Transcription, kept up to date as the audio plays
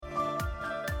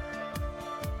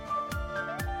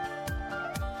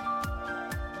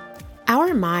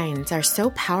Our minds are so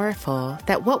powerful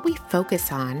that what we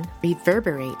focus on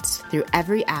reverberates through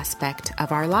every aspect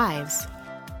of our lives.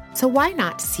 So why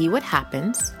not see what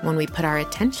happens when we put our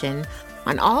attention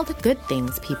on all the good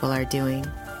things people are doing?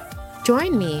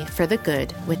 Join me for the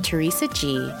good with Teresa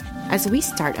G as we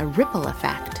start a ripple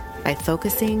effect by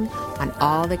focusing on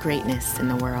all the greatness in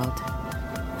the world.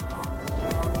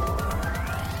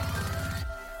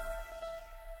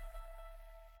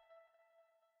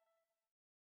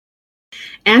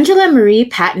 Angela Marie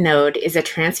Patnode is a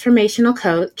transformational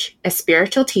coach, a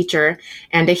spiritual teacher,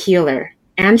 and a healer.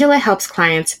 Angela helps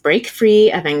clients break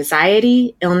free of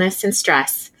anxiety, illness, and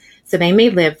stress so they may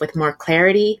live with more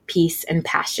clarity, peace, and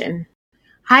passion.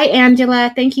 Hi,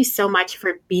 Angela. Thank you so much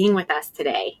for being with us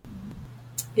today.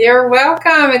 You're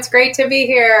welcome. It's great to be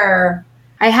here.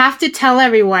 I have to tell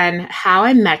everyone how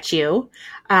I met you.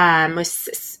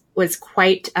 Was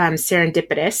quite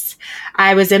serendipitous.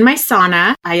 I was in my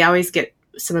sauna. I always get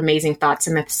some amazing thoughts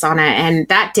in the sauna. And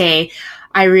that day,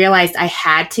 I realized I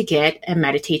had to get a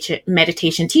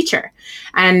meditation teacher.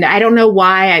 And I don't know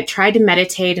why. I tried to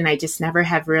meditate and I just never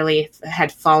have really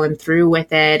had fallen through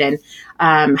with it and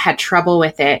had trouble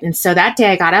with it. And so that day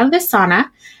I got out of the sauna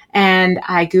and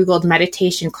I Googled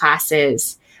meditation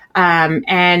classes.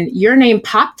 And your name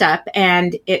popped up,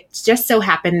 and it just so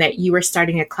happened that you were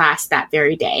starting a class that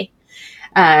very day.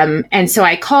 And so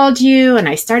I called you and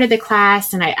I started the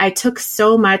class, and I took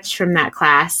so much from that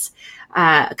class,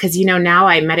 because, now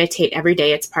I meditate every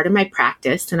day. It's part of my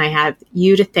practice, and I have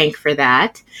you to thank for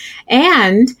that.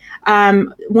 And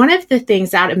one of the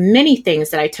things out of many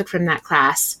things that I took from that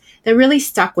class that really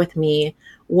stuck with me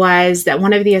was that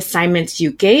one of the assignments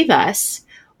you gave us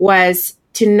was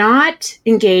to not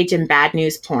engage in bad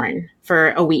news porn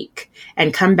for a week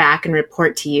and come back and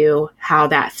report to you how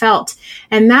that felt.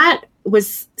 And that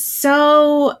was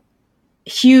so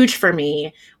huge for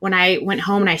me when I went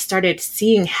home and I started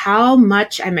seeing how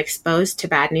much I'm exposed to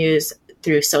bad news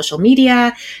through social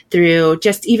media, through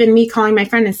just even me calling my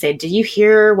friend and say, "Did you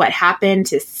hear what happened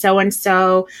to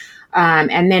so-and-so?"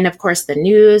 And then, of course, the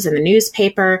news and the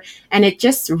newspaper. And it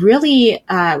just really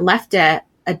left a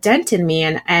dent in me.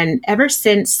 And ever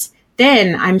since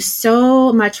then, I'm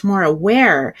so much more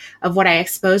aware of what I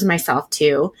expose myself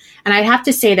to. And I have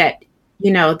to say that,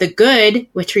 the good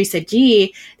with Teresa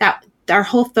G, that our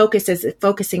whole focus is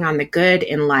focusing on the good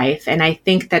in life. And I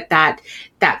think that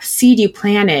seed you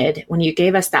planted when you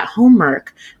gave us that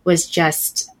homework was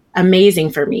just amazing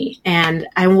for me. And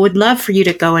I would love for you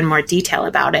to go in more detail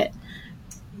about it.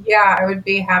 Yeah, I would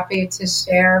be happy to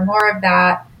share more of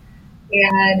that.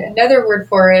 And another word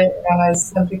for it, as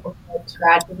some people call it,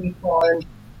 tragedy porn.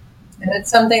 And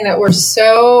it's something that we're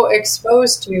so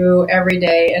exposed to every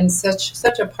day, and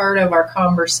such a part of our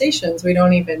conversations, we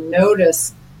don't even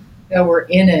notice that we're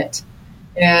in it.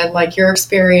 And like your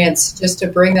experience, just to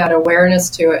bring that awareness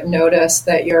to it, notice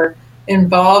that you're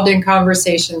involved in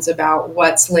conversations about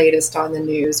what's latest on the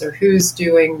news, or who's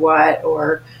doing what,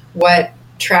 or what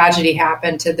tragedy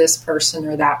happened to this person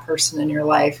or that person in your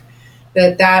life.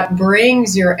 That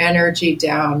brings your energy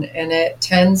down, and it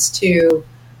tends to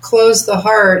close the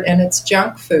heart, and it's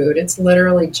junk food. It's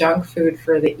literally junk food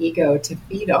for the ego to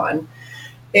feed on.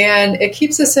 And it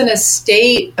keeps us in a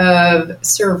state of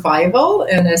survival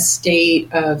and a state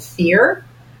of fear.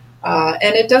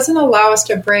 And it doesn't allow us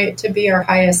to be our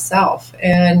highest self.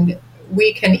 And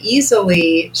we can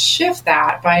easily shift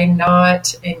that by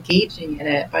not engaging in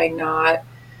it, by not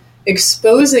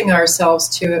exposing ourselves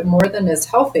to it more than is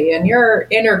healthy. And your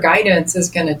inner guidance is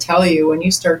going to tell you when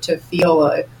you start to feel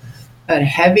a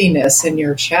heaviness in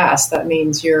your chest. That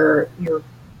means you're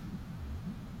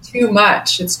too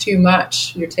much. It's too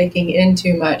much. You're taking in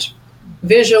too much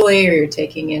visually, or you're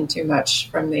taking in too much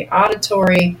from the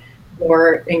auditory,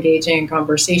 or engaging in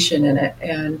conversation in it.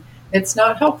 And it's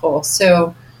not helpful.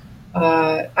 So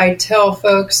I tell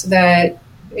folks that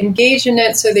engage in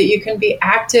it so that you can be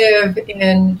active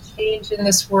in change in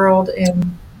this world,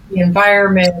 in the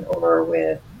environment, or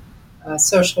with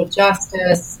social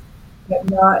justice, but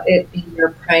not it be your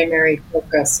primary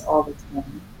focus all the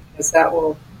time, because that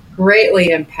will greatly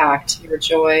impact your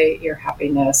joy, your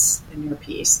happiness, and your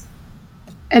peace.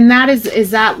 And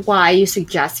is that why you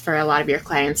suggest for a lot of your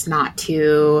clients not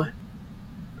to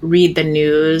read the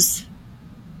news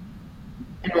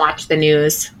and watch the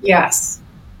news? Yes.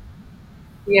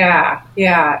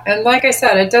 Yeah. And like I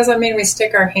said, it doesn't mean we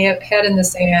stick our head in the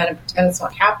sand and pretend it's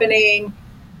not happening,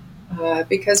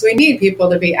 because we need people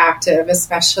to be active,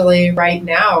 especially right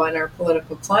now in our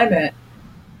political climate.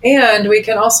 And we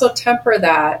can also temper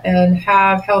that and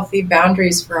have healthy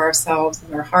boundaries for ourselves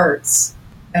and our hearts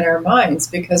and our minds,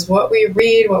 because what we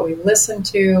read, what we listen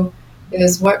to,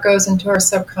 is what goes into our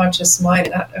subconscious mind.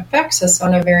 And that affects us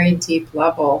on a very deep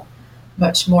level,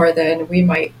 much more than we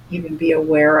might even be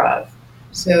aware of.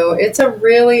 So it's a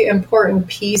really important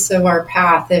piece of our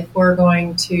path if we're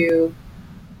going to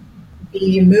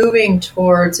be moving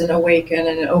towards an awakened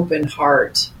and an open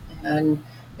heart and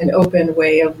an open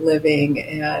way of living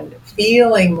and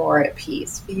feeling more at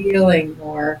peace, feeling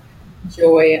more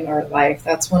joy in our life.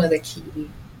 That's one of the key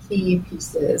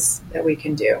pieces that we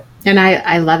can do. And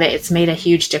I love it. It's made a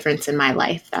huge difference in my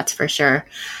life. That's for sure.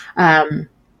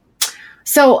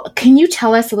 So can you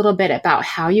tell us a little bit about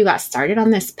how you got started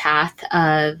on this path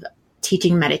of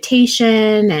teaching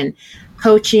meditation and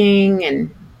coaching?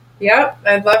 And Yep,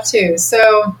 I'd love to.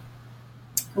 So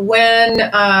when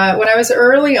I was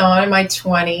early on in my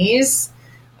 20s,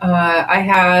 I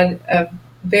had a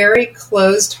very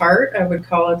closed heart. I would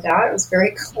call it that. It was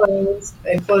very closed.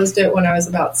 I closed it when I was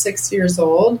about 6 years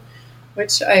old,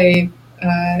 which I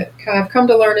kind of come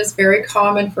to learn is very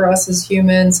common for us as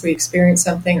humans. We experience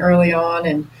something early on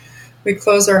and we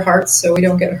close our hearts so we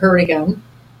don't get hurt again.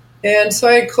 And so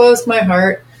I closed my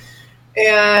heart,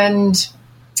 and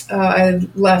I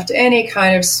left any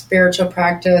kind of spiritual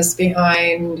practice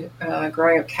behind.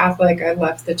 Growing up Catholic, I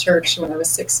left the church when I was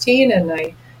 16, and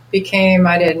I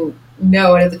didn't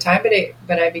know it at the time,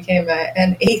 but I became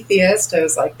an atheist. I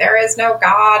was like, there is no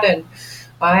God, and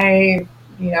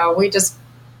we just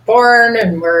born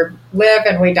and live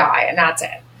and we die, and that's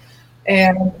it.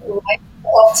 And life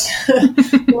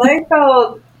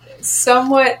felt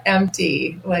somewhat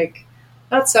empty,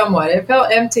 not somewhat. It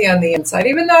felt empty on the inside,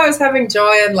 even though I was having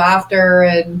joy and laughter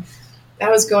and I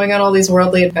was going on all these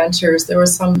worldly adventures. There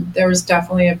was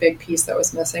definitely a big piece that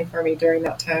was missing for me during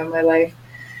that time of my life.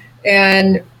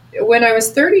 And when I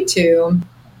was 32,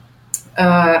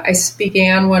 I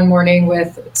began one morning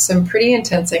with some pretty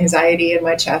intense anxiety in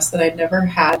my chest that I'd never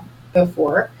had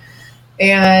before.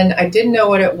 And I didn't know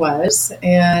what it was.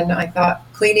 And I thought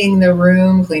cleaning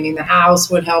the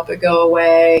house would help it go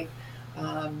away.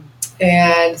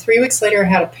 And 3 weeks later, I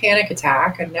had a panic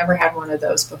attack. I'd never had one of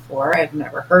those before. I'd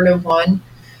never heard of one.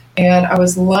 And I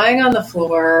was lying on the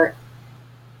floor,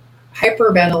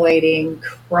 hyperventilating,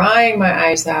 crying my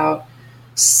eyes out,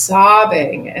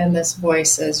 sobbing. And this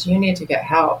voice says, you need to get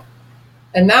help.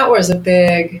 And that was a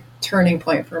big turning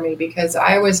point for me, because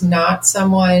I was not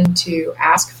someone to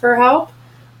ask for help.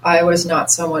 I was not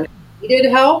someone who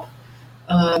needed help.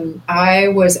 I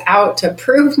was out to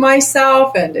prove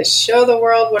myself and to show the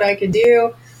world what I could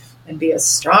do and be as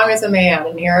strong as a man.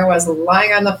 And here I was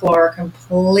lying on the floor,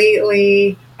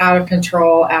 completely out of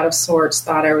control, out of sorts,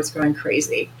 thought I was going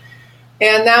crazy.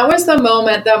 And that was the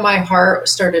moment that my heart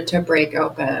started to break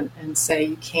open and say,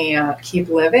 you can't keep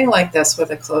living like this with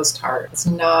a closed heart. It's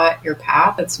not your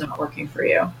path. It's not working for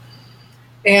you.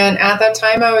 And at that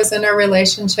time, I was in a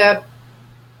relationship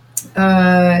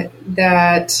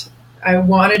that I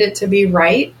wanted it to be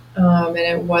right, and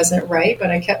it wasn't right, but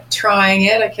I kept trying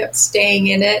it. I kept staying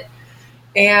in it.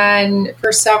 And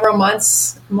for several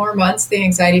more months, the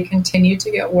anxiety continued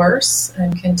to get worse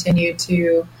and continued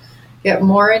to get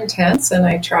more intense. And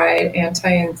I tried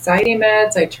anti-anxiety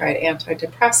meds. I tried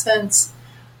antidepressants.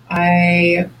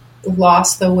 I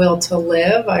lost the will to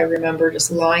live. I remember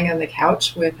just lying on the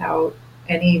couch without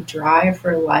any drive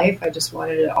for life. I just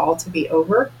wanted it all to be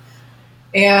over.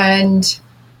 And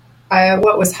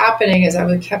what was happening is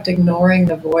I kept ignoring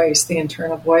the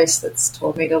internal voice that's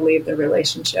told me to leave the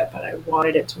relationship, and I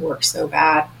wanted it to work so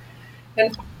bad.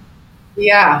 And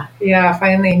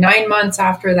finally, 9 months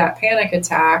after that panic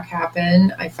attack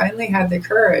happened, I finally had the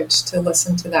courage to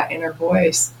listen to that inner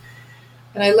voice.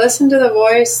 And I listened to the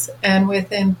voice, and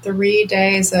within 3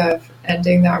 days of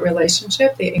ending that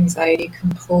relationship, the anxiety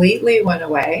completely went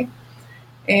away,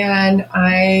 and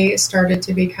I started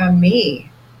to become me.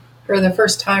 For the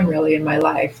first time really in my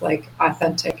life, like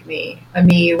authentic me, a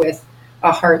me with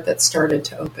a heart that started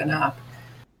to open up.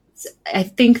 I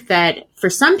think that for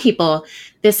some people,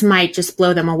 this might just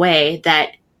blow them away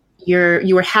that you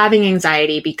were having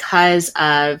anxiety because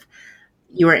of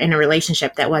you were in a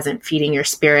relationship that wasn't feeding your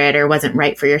spirit or wasn't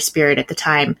right for your spirit at the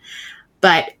time.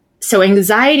 But so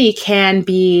anxiety can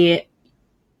be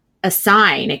a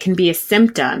sign, it can be a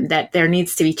symptom that there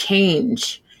needs to be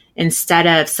change, instead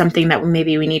of something that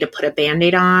maybe we need to put a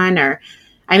Band-Aid on. Or,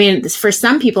 I mean, for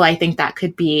some people, I think that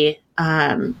could be,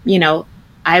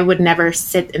 I would never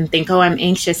sit and think, I'm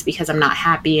anxious because I'm not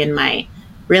happy in my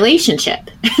relationship,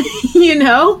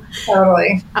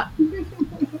 Totally.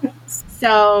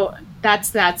 So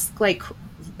that's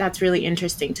really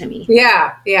interesting to me.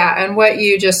 Yeah. And what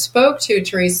you just spoke to,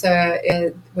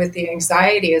 Teresa, with the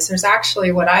anxiety is there's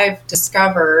actually what I've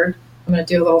discovered. I'm going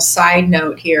to do a little side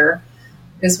note here.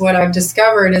 is what I've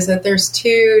discovered is that there's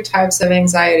two types of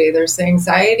anxiety. There's the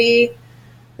anxiety,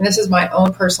 and this is my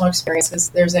own personal experiences.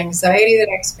 There's anxiety that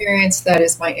I experience that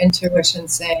is my intuition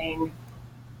saying,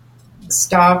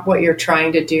 stop what you're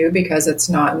trying to do because it's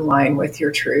not in line with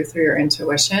your truth or your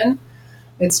intuition.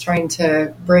 It's trying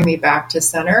to bring me back to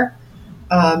center.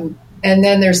 And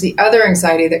then there's the other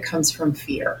anxiety that comes from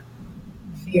fear.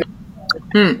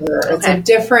 It's a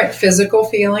different physical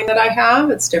feeling that I have.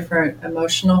 It's different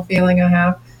emotional feeling I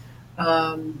have.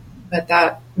 But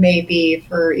that may be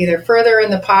for either further in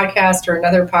the podcast or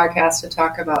another podcast to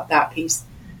talk about that piece.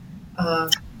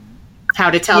 How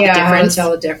to tell the difference. How to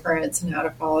tell the difference and how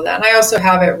to follow that. And I also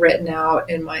have it written out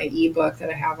in my ebook that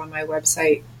I have on my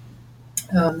website.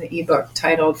 The ebook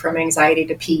titled From Anxiety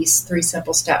to Peace, 3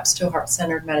 Simple Steps to a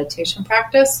Heart-Centered Meditation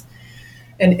Practice.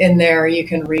 And in there, you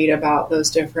can read about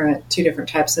those two different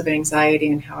types of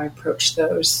anxiety and how I approach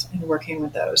those and working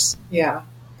with those. Yeah.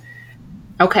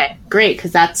 Okay, great.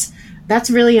 Because that's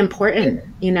really important.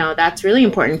 That's really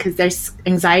important because there's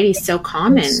anxiety so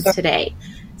common today.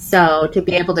 So to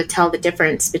be able to tell the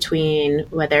difference between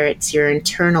whether it's your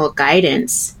internal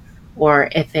guidance or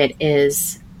if it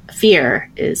is fear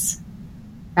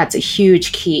that's a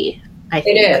huge key. I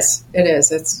think it is.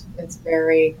 It's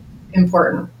very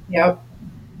important. Yep.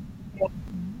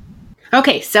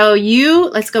 Okay, so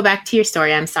let's go back to your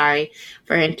story. I'm sorry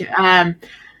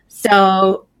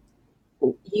so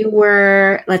you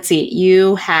were, let's see,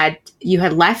 you had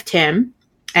left him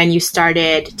and your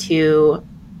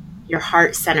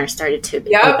heart center started to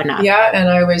open up. Yeah, and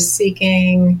I was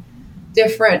seeking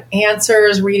different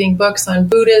answers, reading books on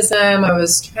Buddhism. I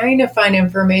was trying to find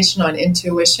information on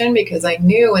intuition because I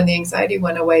knew when the anxiety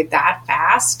went away that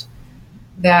fast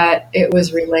that it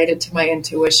was related to my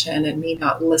intuition and me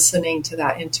not listening to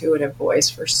that intuitive voice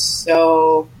for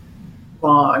so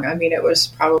long. I mean, it was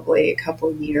probably a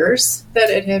couple years that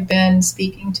it had been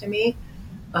speaking to me.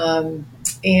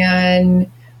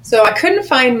 And so I couldn't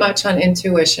find much on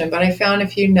intuition, but I found a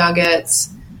few nuggets.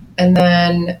 And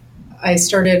then I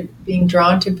started being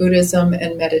drawn to Buddhism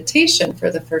and meditation for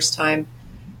the first time.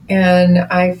 And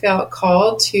I felt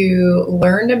called to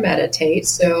learn to meditate.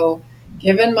 So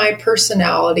given my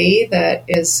personality, that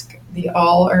is the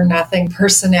all or nothing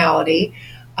personality,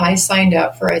 I signed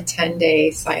up for a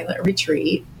 10-day silent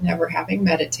retreat, never having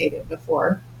meditated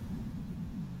before.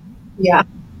 Yeah.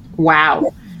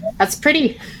 Wow. That's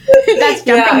pretty, that's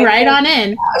jumping right on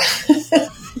in.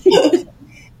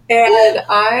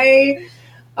 And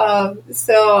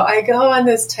so I go on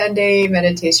this 10-day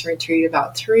meditation retreat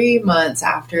about 3 months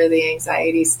after the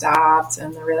anxiety stopped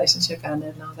and the relationship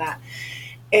ended and all that.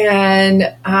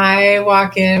 And I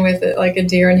walk in with it like a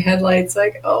deer in headlights,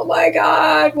 like, oh my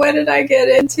God, what did I get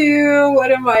into? What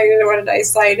did I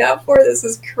sign up for? This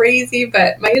is crazy.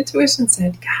 But my intuition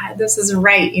said, God, this is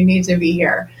right. You need to be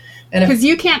here. Because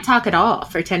you can't talk at all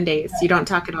for 10 days. You don't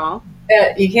talk at all.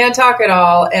 You can't talk at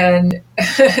all. And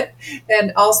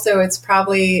and also it's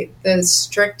probably the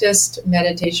strictest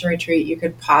meditation retreat you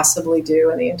could possibly do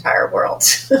in the entire world.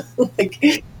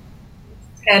 Like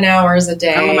 10 hours a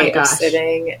day of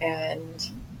sitting and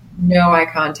no eye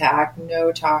contact,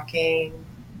 no talking,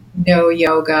 no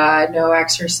yoga, no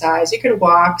exercise. You could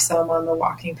walk some on the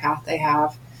walking path they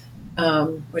have,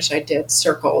 which I did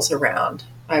circles around.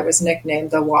 I was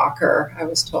nicknamed the walker, I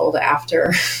was told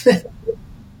after.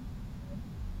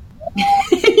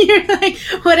 You're like,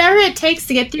 whatever it takes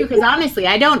to get through. Because honestly,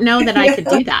 I don't know that I could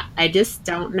do that. I just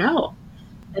don't know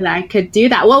that I could do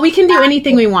that. Well, we can do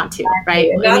anything we want to, right?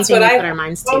 And that's anything what we put our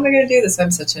minds to. How am I going to do this?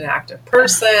 I'm such an active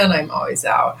person. I'm always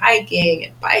out hiking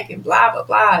and biking, blah, blah,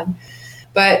 blah.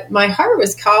 But my heart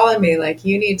was calling me like,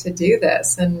 you need to do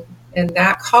this. And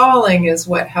that calling is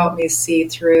what helped me see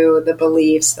through the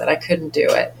beliefs that I couldn't do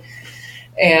it.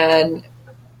 And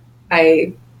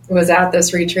I was at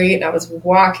this retreat and I was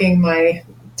walking my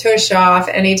tush off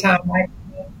anytime I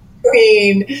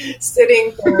queen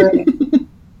sitting there.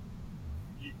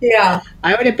 Yeah.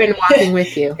 I would have been walking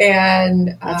with you. And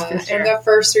in the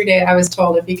first 3 days, I was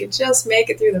told if you could just make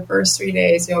it through the first 3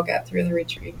 days, you'll get through the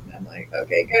retreat. And I'm like,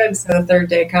 okay, good. So the third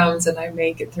day comes and I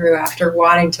make it through after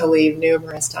wanting to leave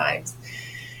numerous times.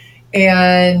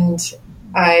 And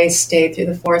I stayed through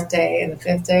the fourth day and the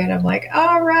fifth day, and I'm like,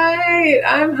 all right,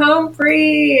 I'm home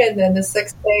free. And then the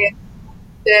sixth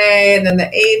day, and then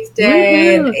the eighth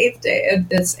day, and the eighth day, and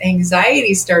this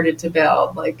anxiety started to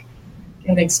build, like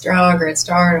getting stronger and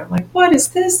stronger. I'm like, what is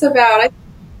this about?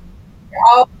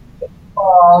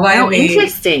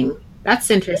 Interesting.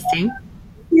 That's interesting.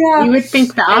 Yeah. You would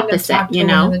think the opposite, you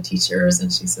know? The teachers,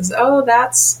 and she says, oh,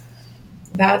 that's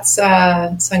that's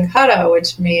Sankara,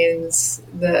 which means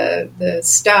the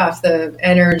stuff, the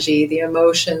energy, the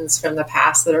emotions from the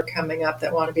past that are coming up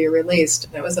that want to be released.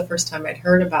 And it was the first time I'd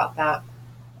heard about that.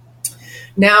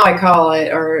 Now I call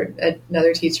it, or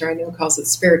another teacher I know calls it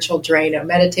spiritual Drano.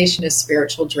 Meditation is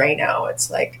spiritual Drano.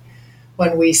 It's like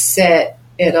when we sit,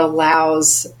 it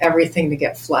allows everything to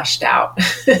get flushed out.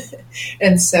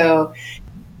 And so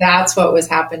that's what was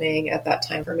happening at that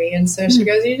time for me. And so she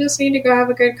goes, you just need to go have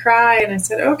a good cry. And I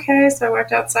said, okay. So I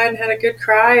walked outside and had a good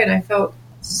cry, and I felt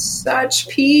such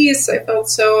peace. I felt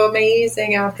so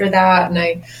amazing after that.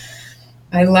 And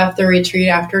I left the retreat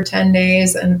after 10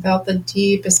 days and felt the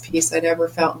deepest peace I'd ever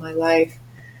felt in my life.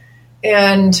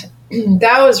 And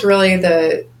that was really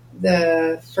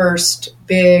the first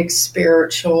big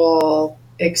spiritual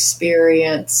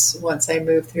experience once I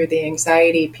moved through the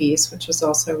anxiety piece, which was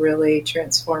also really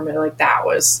transformative. Like, that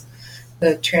was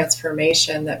the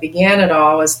transformation that began it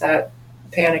all, was that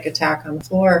panic attack on the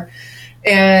floor.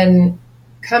 And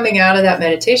coming out of that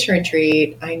meditation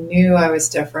retreat, I knew I was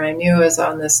different. I knew I was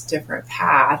on this different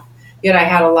path. Yet I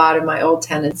had a lot of my old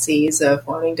tendencies of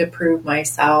wanting to prove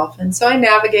myself. And so I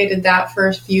navigated that for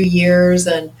a few years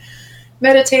and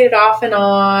meditated off and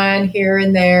on here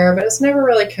and there, but I was never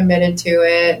really committed to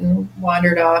it, and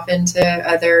wandered off into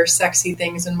other sexy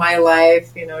things in my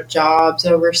life, jobs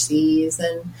overseas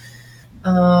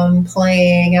and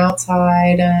playing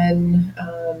outside and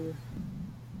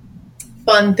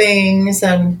fun things.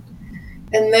 And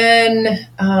then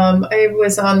I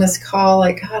was on this call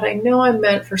like, God, I know I'm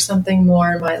meant for something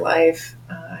more in my life.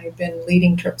 I've been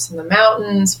leading trips in the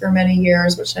mountains for many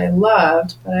years, which I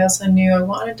loved, but I also knew I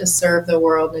wanted to serve the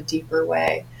world in a deeper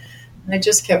way. And I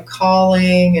just kept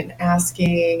calling and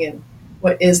asking, and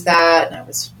what is that? And I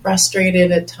was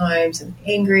frustrated at times and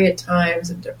angry at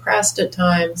times and depressed at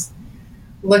times,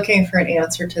 looking for an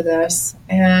answer to this.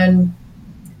 And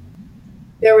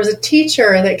there was a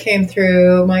teacher that came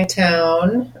through my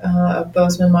town of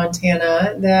Bozeman,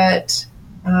 Montana, that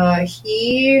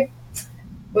he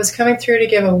was coming through to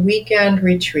give a weekend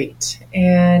retreat.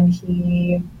 And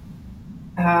he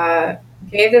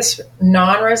gave this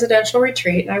non-residential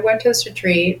retreat. And I went to this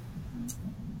retreat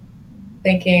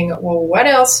thinking, well, what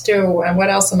else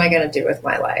am I going to do with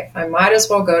my life? I might as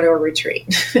well go to a retreat.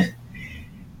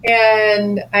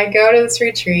 And I go to this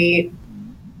retreat,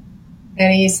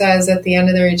 and he says at the end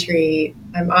of the retreat,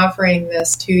 I'm offering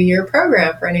this 2-year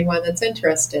program for anyone that's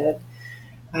interested.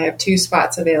 I have 2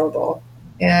 spots available.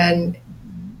 And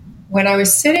when I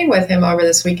was sitting with him over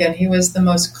this weekend, he was the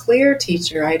most clear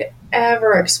teacher I'd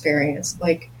ever experienced,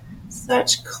 like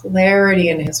such clarity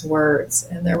in his words.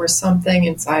 And there was something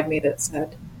inside me that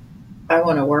said, I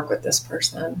want to work with this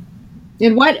person.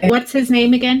 And what's his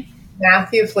name again?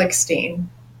 Matthew Flickstein.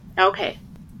 Okay.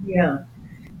 Yeah.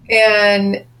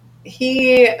 And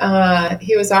he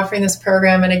was offering this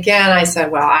program. And again, I said,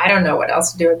 well, I don't know what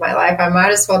else to do with my life. I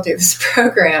might as well do this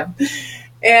program.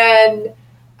 And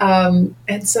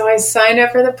so I signed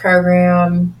up for the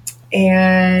program,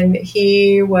 and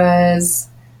he was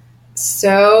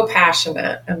so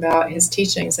passionate about his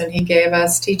teachings, and he gave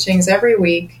us teachings every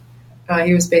week.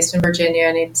 He was based in Virginia,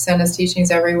 and he'd send us teachings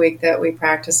every week that we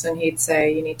practice, and he'd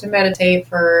say, you need to meditate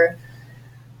for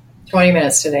 20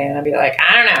 minutes today. And I'd be like,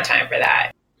 I don't have time for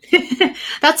that.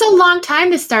 That's a long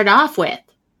time to start off with.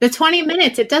 The 20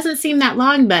 minutes, it doesn't seem that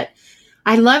long, but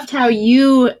I loved how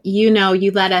you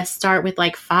let us start with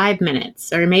like 5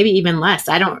 minutes or maybe even less.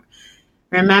 I don't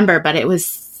remember, but it was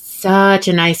such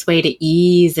a nice way to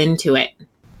ease into it.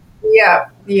 Yeah.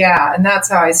 And that's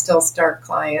how I still start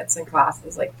clients and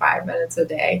classes, like 5 minutes a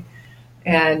day.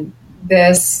 And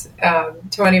this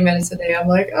 20 minutes a day, I'm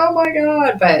like, oh my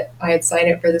God, but I had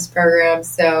signed up for this program.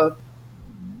 So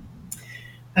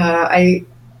I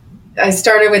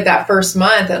started with that first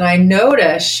month, and I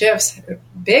noticed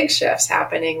big shifts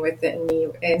happening within me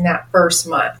in that first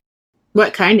month.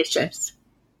 What kind of shifts?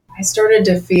 I started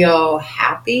to feel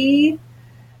happy.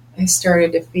 I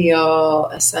started to feel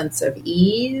a sense of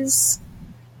ease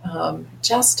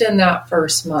just in that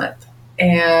first month.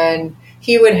 And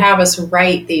he would have us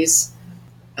write these,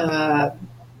 what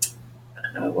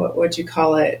would you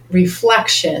call it,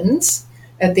 reflections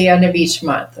at the end of each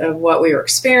month of what we were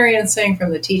experiencing from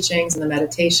the teachings and the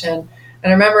meditation.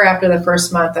 And I remember after the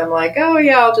first month, I'm like, oh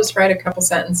yeah, I'll just write a couple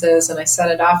sentences. And I sent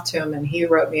it off to him, and he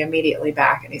wrote me immediately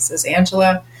back. And he says,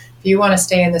 Angela, if you want to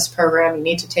stay in this program, you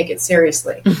need to take it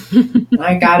seriously. And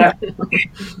I got up from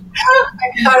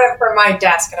my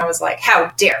desk, and I was like,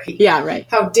 how dare he? Yeah, right.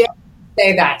 How dare he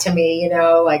say that to me?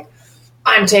 Like,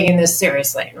 I'm taking this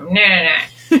seriously. Nah.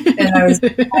 And I was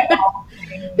the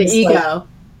ego.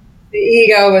 the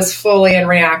ego was fully in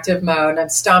reactive mode. I'm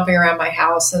stomping around my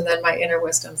house, and then my inner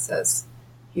wisdom says,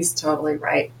 he's totally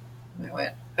right. And I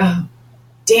went, oh,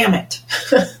 damn it.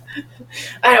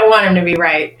 I don't want him to be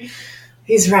right.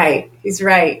 He's right. He's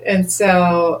right. And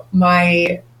so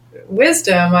my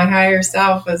wisdom, my higher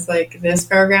self, was like, this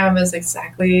program is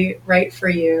exactly right for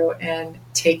you, and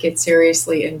take it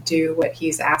seriously and do what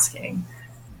he's asking.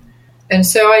 And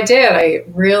so I did. I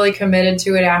really committed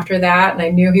to it after that. And I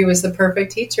knew he was the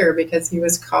perfect teacher because he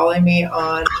was calling me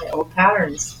on my old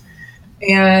patterns.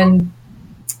 And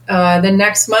the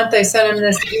next month I sent him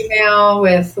this email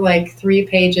with like 3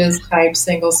 pages typed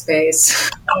single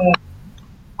space,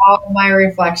 all my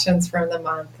reflections from the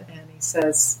month. And he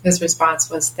says, his response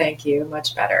was, thank you,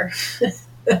 much better.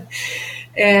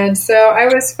 And so I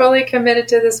was fully committed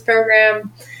to this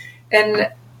program. And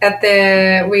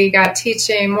we got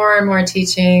teaching, more and more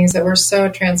teachings that were so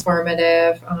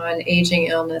transformative on aging,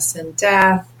 illness, and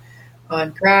death, on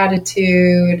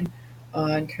gratitude,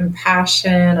 on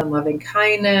compassion, on loving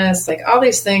kindness, like all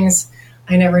these things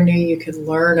I never knew you could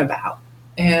learn about.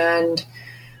 And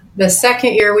the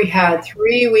second year we had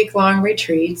 3-week-long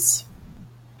retreats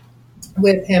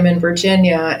with him in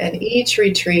Virginia, and each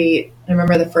retreat, I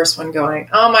remember the first one going,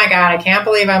 oh my God, I can't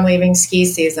believe I'm leaving ski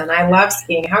season. I love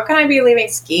skiing. How can I be leaving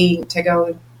skiing to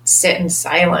go sit in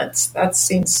silence? That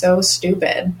seems so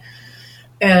stupid.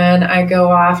 And I go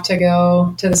off to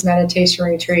go to this meditation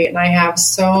retreat, and I have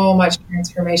so much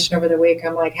transformation over the week.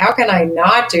 I'm like, how can I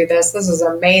not do this? This is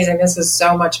amazing. This is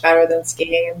so much better than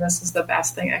skiing, and this is the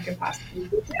best thing I could possibly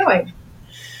be doing.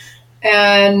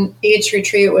 And each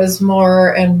retreat was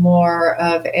more and more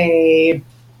of a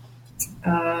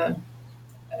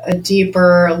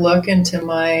deeper look into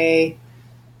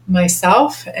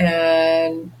myself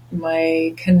and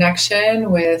my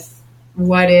connection with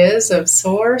what is of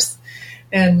source.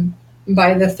 And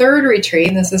by the third retreat,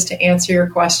 and this is to answer your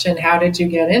question, how did you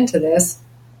get into this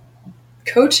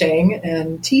coaching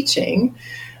and teaching?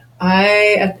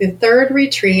 At the third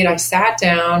retreat, I sat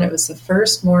down. It was the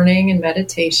first morning in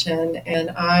meditation,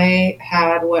 and I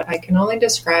had what I can only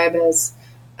describe as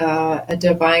a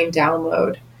divine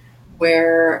download,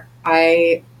 where the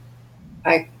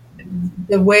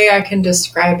way I can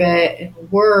describe it in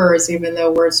words, even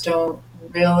though words don't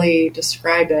really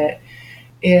describe it,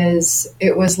 is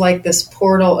it was like this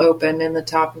portal opened in the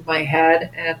top of my head,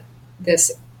 and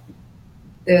this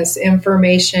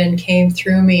information came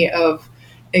through me of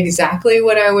exactly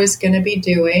what I was going to be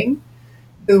doing,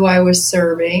 who I was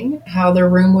serving, how the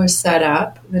room was set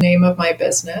up, the name of my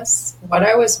business, what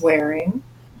I was wearing,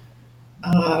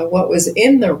 what was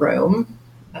in the room,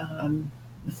 a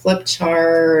flip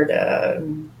chart, a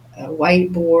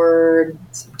whiteboard,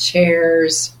 some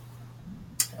chairs.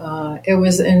 It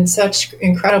was in such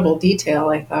incredible detail.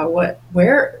 I thought,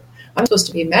 where I'm supposed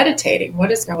to be meditating?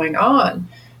 What is going on?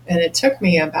 And it took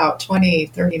me about 20,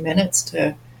 30 minutes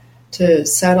to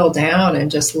settle down and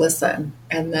just listen.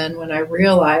 And then when I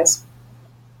realized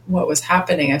what was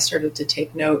happening, I started to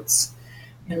take notes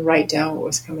and write down what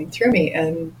was coming through me.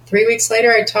 And 3 weeks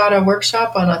later, I taught a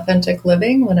workshop on authentic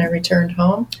living when I returned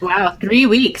home. Wow, 3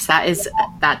 weeks.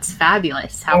 That's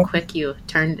fabulous. How quick you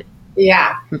turned.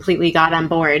 Yeah. Completely got on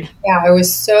board. Yeah, it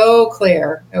was so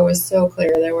clear. It was so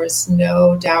clear. There was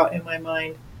no doubt in my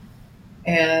mind.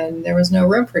 And there was no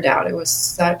room for doubt. It was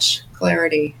such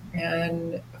clarity.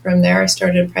 And from there, I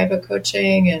started private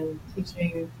coaching and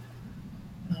teaching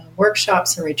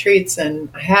workshops and retreats. And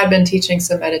I had been teaching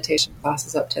some meditation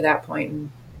classes up to that point,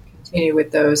 and continued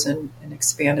with those and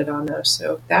expanded on those.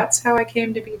 So that's how I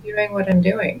came to be doing what I'm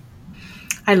doing.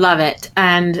 I love it.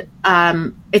 And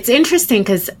it's interesting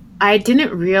because I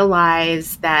didn't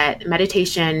realize that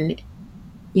meditation,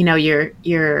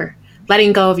 you're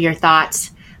letting go of your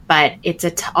thoughts, but it's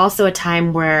also a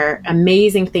time where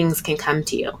amazing things can come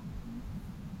to you.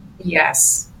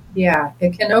 Yes. Yeah.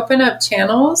 It can open up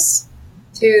channels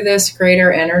to this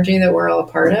greater energy that we're all a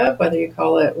part of, whether you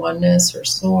call it oneness or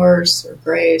source or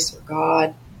grace or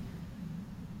God.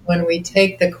 When we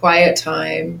take the quiet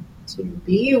time to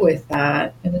be with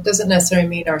that, and it doesn't necessarily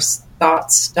mean our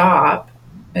thoughts stop.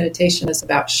 Meditation is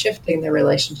about shifting the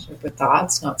relationship with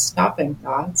thoughts, not stopping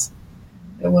thoughts.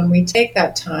 But when we take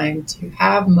that time to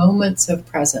have moments of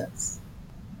presence,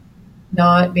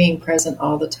 not being present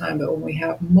all the time, but when we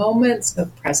have moments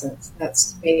of presence, that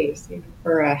space, even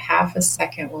for a half a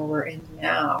second where we're in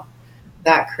now,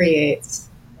 that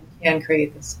can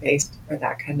create the space for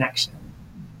that connection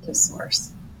to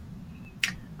source.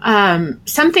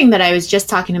 Something that I was just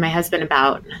talking to my husband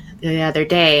about the other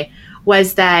day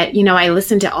was that, I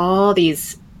listen to all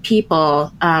these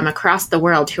people across the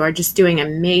world who are just doing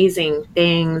amazing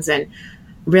things and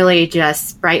really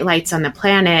just bright lights on the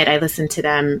planet. I listen to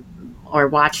them or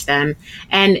watch them.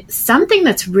 And something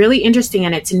that's really interesting,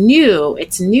 and it's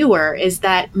newer, is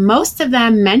that most of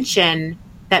them mention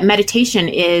that meditation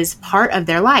is part of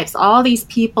their lives. All these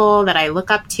people that I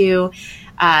look up to,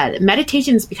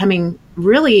 meditation is becoming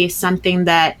really something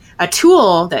a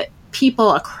tool that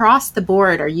people across the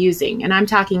board are using. And I'm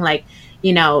talking like,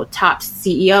 top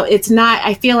CEO. It's not,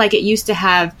 I feel like it used to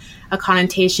have a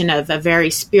connotation of a very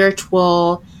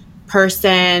spiritual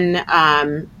person.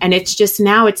 And it's just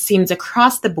now it seems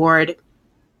across the board,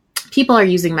 people are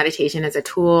using meditation as a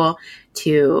tool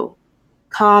to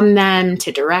calm them,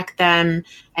 to direct them,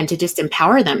 and to just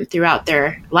empower them throughout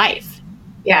their life.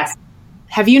 Yes.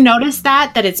 Have you noticed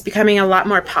that it's becoming a lot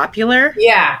more popular?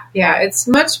 Yeah. It's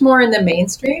much more in the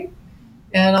mainstream,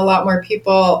 and a lot more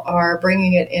people are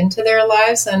bringing it into their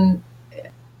lives. And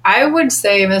I would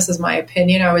say, and this is my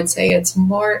opinion, I would say it's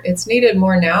needed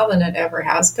more now than it ever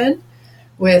has been,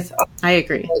 with I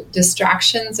agree.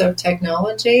 Distractions of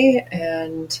technology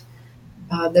and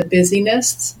the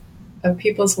busyness of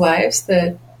people's lives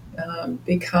that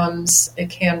it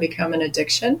can become an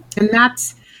addiction. And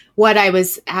that's what I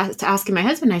was asking my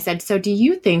husband. I said, so do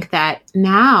you think that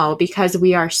now, because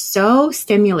we are so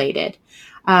stimulated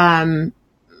at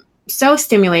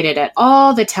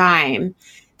all the time,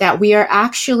 that we are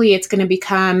actually, it's going to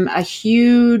become a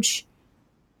huge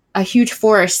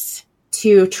force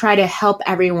to try to help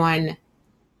everyone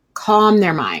calm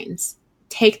their minds,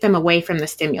 take them away from the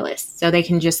stimulus so they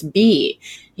can just be?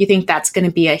 You think that's going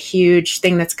to be a huge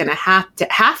thing that's going to have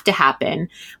to happen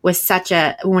with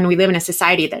when we live in a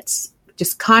society that's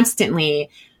just constantly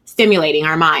stimulating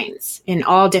our minds in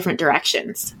all different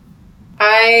directions?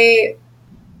 I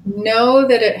know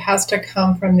that it has to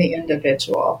come from the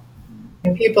individual.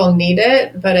 And people need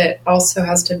it, but it also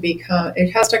has to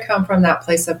come from that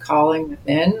place of calling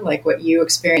within, like what you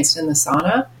experienced in the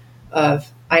sauna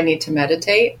of, I need to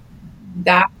meditate.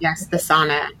 Yes, the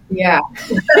sauna. Yeah.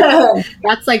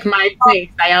 That's like my place.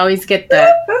 I always get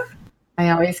the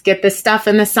stuff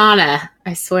in the sauna,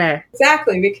 I swear.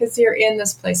 Exactly, because you're in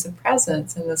this place of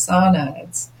presence in the sauna.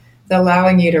 It's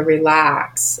allowing you to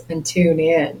relax and tune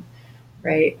in,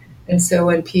 right? And so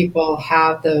when people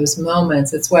have those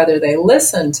moments, it's whether they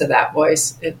listen to that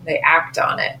voice, they act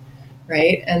on it,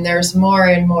 right? And there's more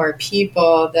and more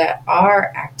people that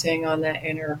are acting on that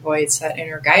inner voice, that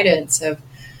inner guidance of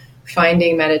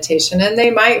finding meditation. And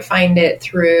they might find it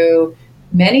through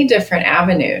many different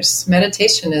avenues.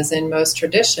 Meditation is in most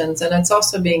traditions, and it's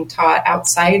also being taught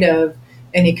outside of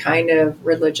any kind of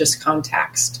religious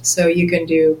context. So you can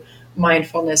do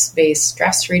mindfulness-based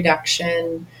stress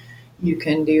reduction. You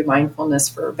can do mindfulness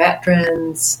for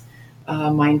veterans.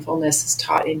 Mindfulness is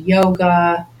taught in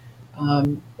yoga.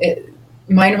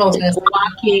 Mindfulness,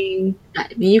 walking.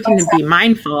 You can be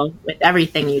mindful with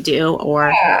everything you do.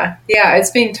 Or it's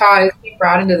being taught. It's being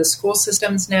brought into the school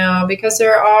systems now because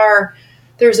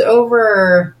there's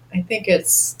over, I think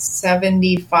it's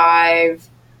 75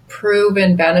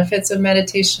 proven benefits of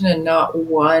meditation and not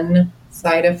one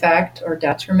side effect or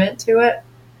detriment to it.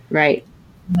 Right.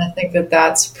 And I think that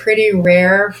that's pretty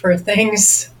rare for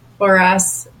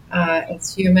us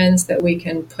as humans, that we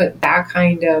can put that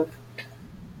kind of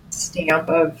stamp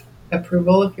of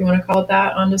approval, if you want to call it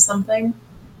that, onto something.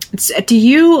 Do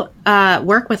you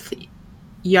work with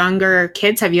younger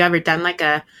kids? Have you ever done like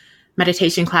a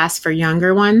meditation class for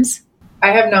younger ones?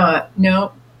 I have not.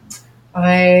 No.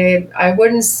 I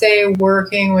wouldn't say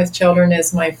working with children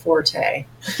is my forte.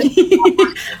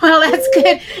 Well, that's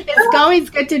good. It's always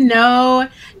good to know.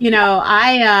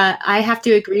 I have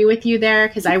to agree with you there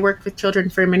because I worked with children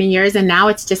for many years, and now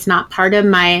it's just not part of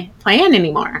my plan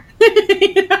anymore. I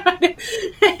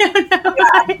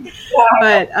don't know.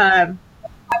 But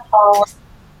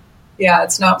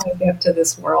it's not my gift to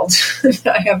this world.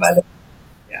 I have other.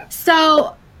 Yeah.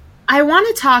 So I want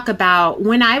to talk about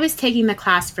when I was taking the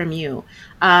class from you.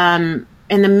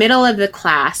 In the middle of the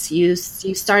class, you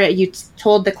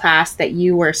told the class that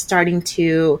you were starting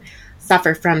to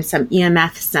suffer from some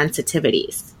EMF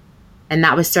sensitivities, and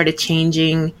that was sort of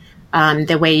changing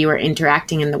the way you were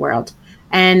interacting in the world.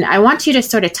 And I want you to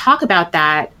sort of talk about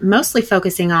that, mostly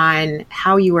focusing on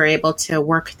how you were able to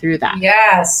work through that.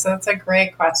 Yes, that's a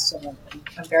great question.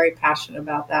 I'm very passionate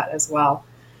about that as well.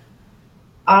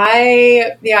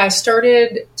 I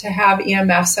started to have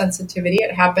EMF sensitivity.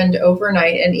 It happened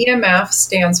overnight, and EMF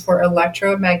stands for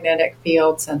electromagnetic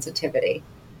field sensitivity,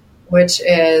 which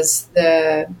is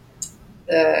the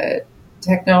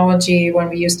technology. When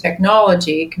we use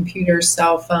technology, computers,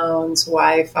 cell phones,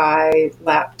 Wi-Fi,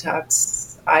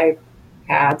 laptops,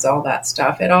 iPads, all that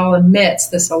stuff, it all emits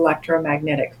this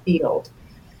electromagnetic field.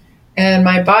 And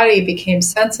my body became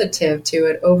sensitive to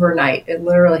it overnight. It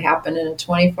literally happened in a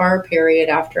 24-hour period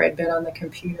after I'd been on the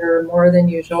computer more than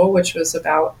usual, which was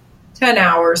about 10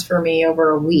 hours for me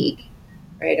over a week,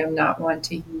 right? I'm not one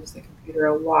to use the computer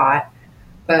a lot,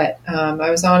 but I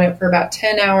was on it for about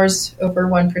 10 hours over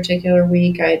one particular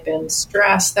week. I had been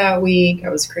stressed that week. I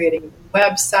was creating a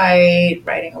website,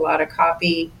 writing a lot of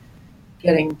copy,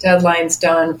 getting deadlines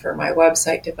done for my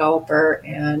website developer,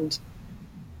 and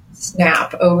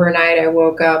snap, overnight I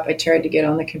woke up, I tried to get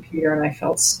on the computer, and I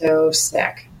felt so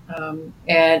sick. And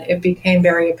it became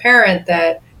very apparent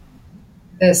that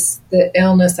the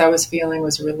illness I was feeling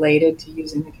was related to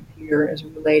using the computer, it was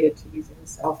related to using the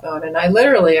cell phone. And I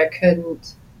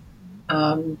couldn't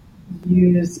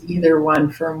use either one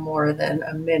for more than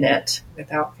a minute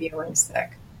without feeling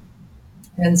sick.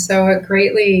 And so it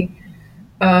greatly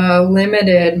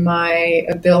limited my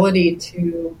ability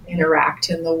to interact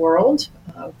in the world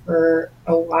for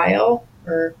a while,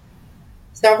 for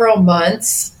several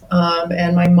months.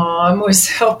 And my mom was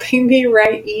helping me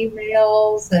write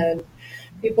emails, and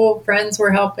friends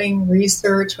were helping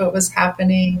research what was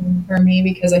happening for me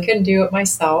because I couldn't do it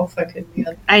myself.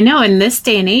 I know in this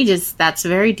day and age, that's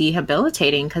very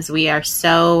debilitating because we are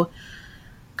so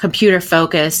computer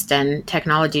focused and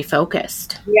technology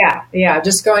focused. Yeah.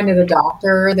 Just going to the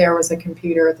doctor, there was a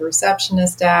computer at the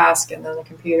receptionist desk, and then a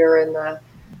computer in the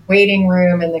waiting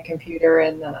room, and the computer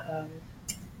in the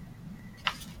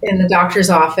doctor's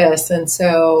office. And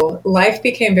so life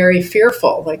became very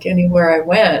fearful. Like anywhere I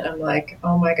went, I'm like,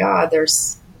 oh my God,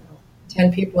 there's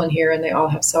 10 people in here and they all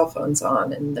have cell phones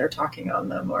on and they're talking on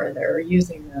them or they're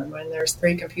using them, and there's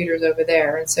 3 computers over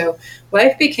there. And so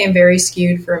life became very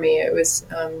skewed for me. It was,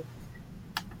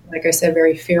 like I said,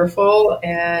 very fearful,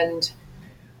 and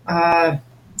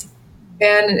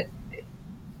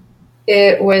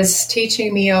it was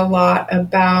teaching me a lot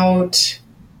about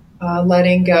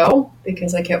letting go,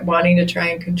 because I kept wanting to try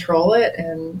and control it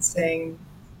and saying,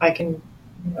 I can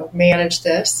manage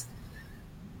this.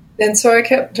 And so I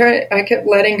kept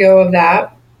letting go of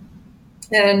that.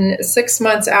 And 6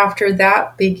 months after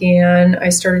that began, I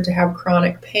started to have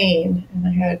chronic pain. And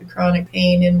I had chronic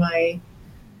pain in my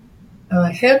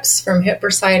hips from hip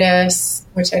bursitis,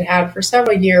 which I'd had for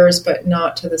several years, but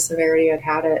not to the severity I'd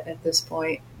had it at this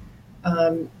point.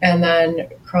 And then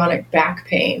chronic back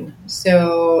pain.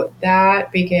 So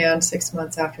that began 6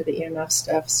 months after the EMF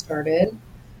stuff started.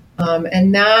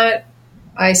 And that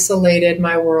isolated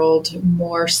my world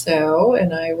more so.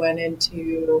 And I went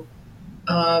into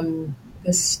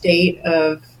the state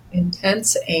of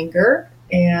intense anger,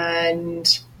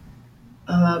 and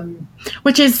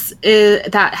which is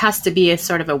that has to be a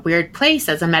sort of a weird place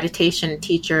as a meditation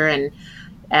teacher,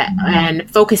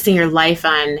 and focusing your life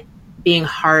on being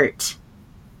heart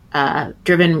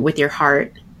driven with your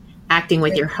heart, acting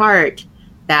with your heart.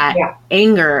 That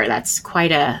anger, that's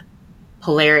quite a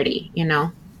polarity,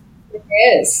 It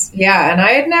is. Yeah. And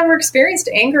I had never experienced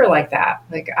anger like that.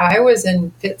 Like, I was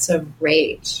in fits of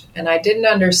rage and I didn't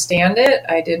understand it.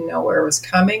 I didn't know where it was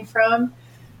coming from.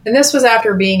 And this was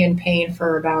after being in pain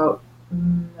for about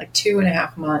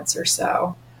 2.5 months or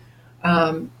so.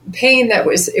 Pain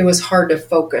it was hard to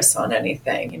focus on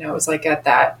anything. It was like at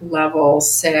that level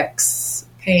 6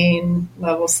 pain,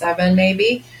 level 7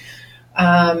 maybe.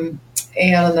 And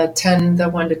the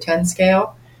 1 to 10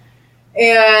 scale.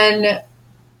 And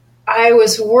I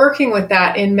was working with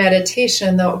that in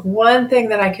meditation. The one thing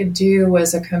that I could do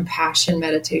was a compassion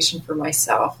meditation for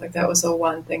myself. Like, that was the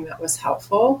one thing that was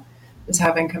helpful, was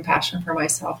having compassion for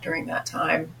myself during that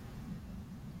time.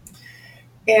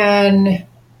 And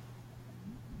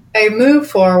I moved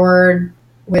forward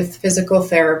with physical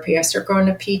therapy. I started going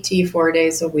to PT 4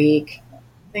 days a week.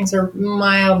 Things are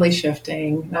mildly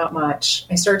shifting, not much.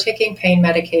 I started taking pain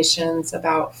medications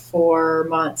about 4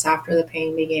 months after the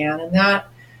pain began, and that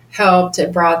helped.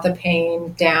 It brought the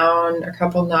pain down a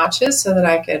couple notches so that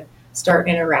I could start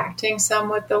interacting some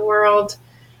with the world.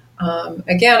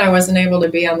 Again, I wasn't able to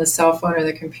be on the cell phone or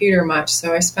the computer much,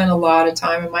 so I spent a lot of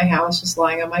time in my house just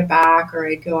lying on my back, or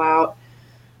I'd go out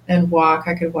and walk.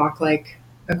 I could walk like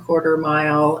a 1/4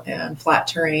 mile and flat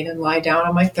terrain and lie down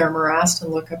on my thermarest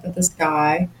and look up at the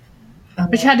sky.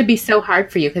 Which had to be so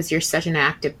hard for you because you're such an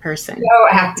active person. So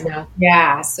active.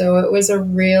 Yeah. So it was a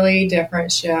really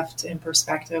different shift in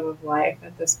perspective of life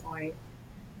at this point.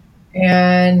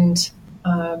 And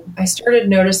I started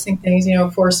noticing things,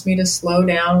 forced me to slow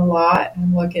down a lot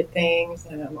and look at things.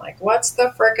 And I'm like, what's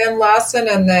the freaking lesson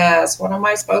in this? What am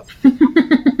I supposed to do?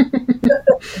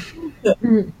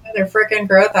 Another freaking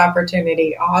growth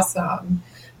opportunity. Awesome.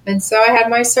 And so I had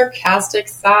my sarcastic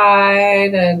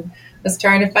side and was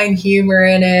trying to find humor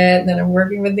in it. And then I'm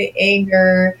working with the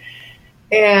anger.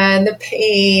 and the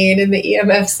pain and the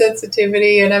EMF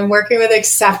sensitivity, and I'm working with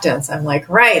acceptance. I'm like,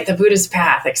 right, the Buddhist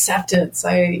path, acceptance.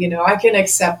 I can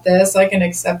accept this. I can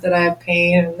accept that I have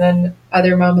pain. And then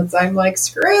other moments I'm like,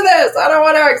 screw this. I don't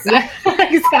want to accept.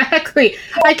 Yeah, exactly.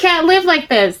 I can't live like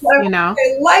this, I want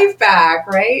my life back,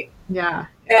 right? Yeah.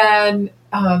 And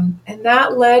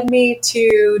that led me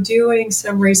to doing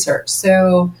some research.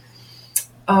 So,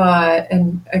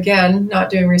 and again, not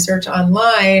doing research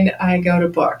online, I go to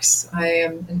books. I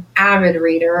am an avid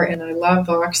reader and I love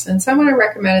books. And someone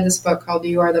recommended this book called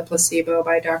You Are the Placebo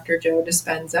by Dr. Joe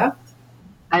Dispenza.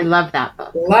 I love that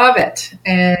book. Love it.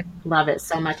 And love it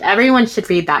so much. Everyone should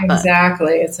read that book.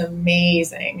 Exactly. It's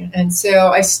amazing. And so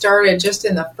I started just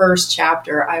in the first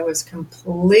chapter. I was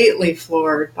completely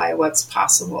floored by what's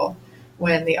possible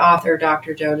when the author,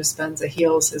 Dr. Joe Dispenza,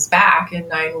 heals his back in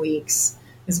 9 weeks,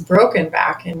 his broken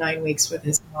back in 9 weeks with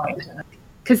his mind.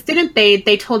 Because didn't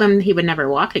they told him he would never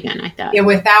walk again, I thought. Yeah,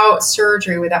 without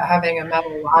surgery, without having a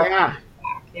metal rod. Yeah.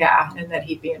 Yeah, and that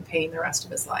he'd be in pain the rest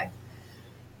of his life.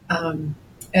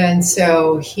 And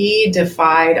so he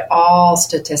defied all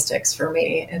statistics for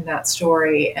me in that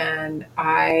story. And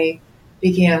I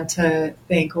began to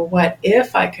think, well, what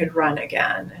if I could run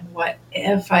again? And what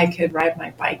if I could ride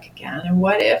my bike again? And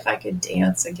what if I could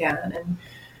dance again?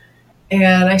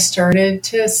 And I started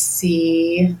to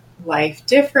see life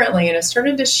differently. And it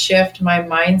started to shift my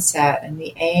mindset, and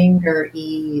the anger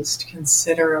eased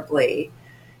considerably.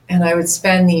 And I would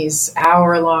spend these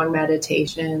hour-long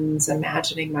meditations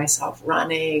imagining myself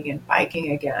running and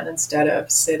biking again instead of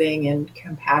sitting in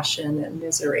compassion and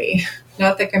misery.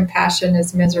 Not that compassion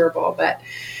is miserable, but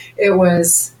it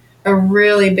was a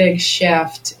really big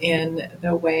shift in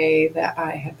the way that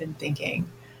I had been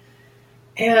thinking.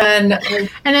 And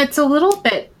it's a little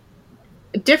bit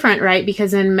different, right?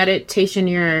 Because in meditation,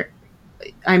 you're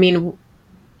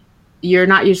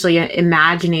not usually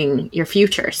imagining your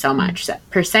future so much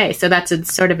per se. So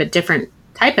that's sort of a different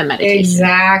type of meditation.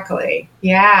 Exactly.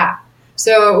 Yeah.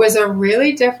 So it was a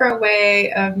really different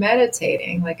way of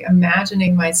meditating, like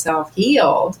imagining myself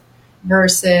healed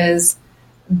versus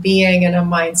being in a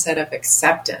mindset of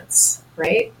acceptance,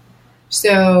 right?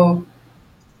 So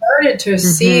I started to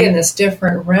see in this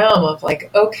different realm of like,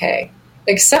 okay,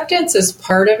 acceptance is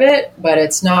part of it, but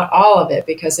it's not all of it,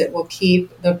 because it will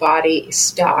keep the body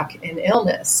stuck in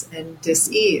illness and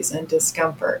dis-ease and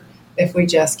discomfort if we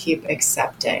just keep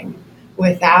accepting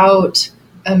without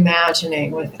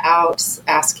imagining, without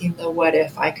asking the what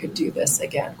if I could do this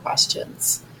again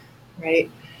questions,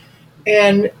 right?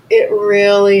 And it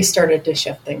really started to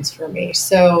shift things for me.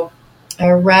 So I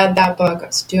read that book, I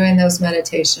was doing those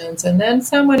meditations, and then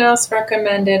someone else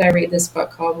recommended I read this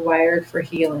book called Wired for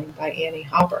Healing by Annie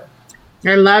Hopper.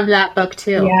 I love that book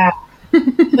too. Yeah.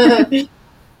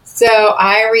 So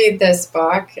I read this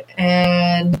book,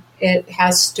 and it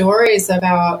has stories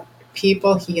about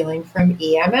people healing from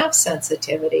EMF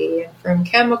sensitivity and from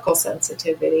chemical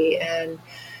sensitivity and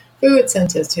food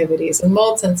sensitivities and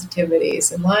mold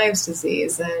sensitivities and Lyme's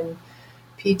disease and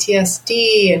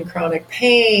PTSD and chronic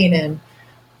pain.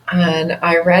 And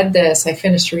I read this, I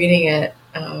finished reading it,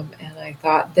 and I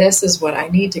thought, this is what I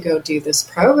need to go do this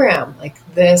program. Like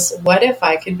this, what if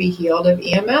I could be healed of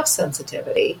EMF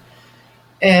sensitivity?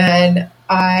 And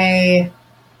I,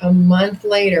 a month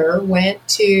later, went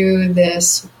to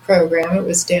this program. It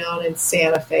was down in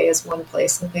Santa Fe is one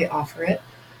place that they offer it.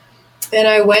 And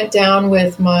I went down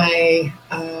with my,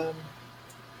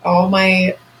 all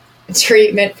my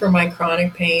treatment for my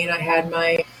chronic pain. I had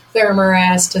my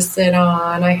Thermarest to sit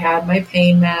on. I had my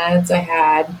pain meds. I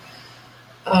had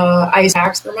ice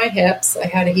packs for my hips. I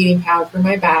had a heating pad for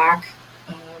my back.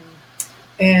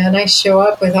 And I show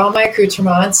up with all my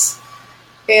accoutrements.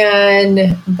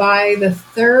 And by the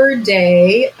third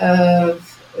day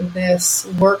of this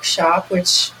workshop,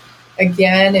 which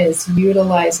again is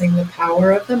utilizing the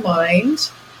power of the mind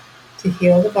to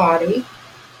heal the body,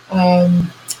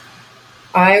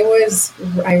 I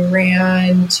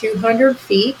ran 200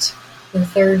 feet the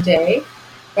third day.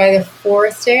 By the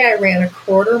fourth day, I ran a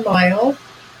quarter mile.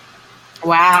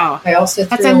 Wow. I also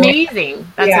That's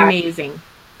amazing. That's amazing.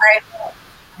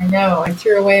 I know. I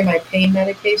threw away my pain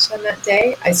medication that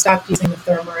day. I stopped using the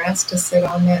Thermarest to sit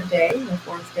on that day, the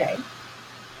fourth day.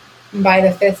 And by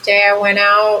the fifth day, I went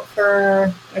out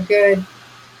for a good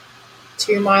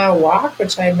 2-mile walk,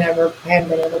 which I hadn't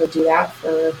been able to do that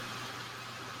for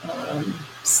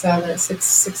 7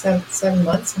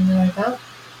 months, something like that.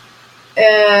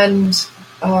 And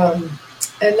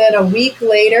then a week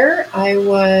later, I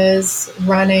was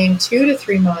running 2 to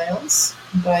 3 miles.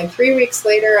 By 3 weeks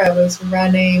later, I was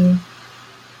running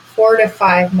 4 to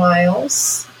 5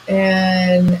 miles.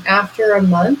 And after a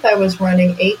month, I was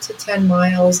running 8 to 10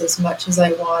 miles as much as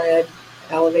I wanted.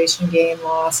 Elevation gain,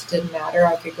 loss, didn't matter.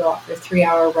 I could go out for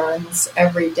 3-hour runs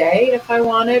every day if I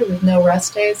wanted with no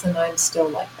rest days, and I'm still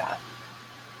like that.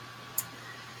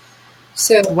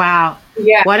 So, wow.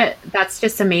 Yeah. That's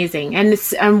just amazing.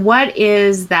 And what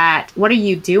is that? What are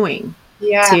you doing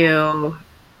to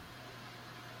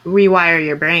rewire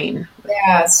your brain?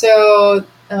 Yeah. So,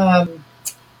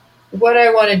 what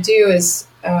I want to do is,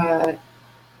 I'll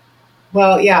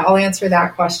answer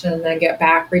that question and then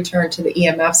return to the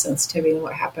EMF sensitivity and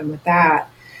what happened with that.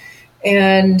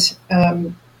 And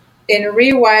in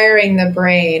rewiring the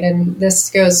brain, and this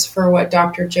goes for what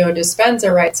Dr. Joe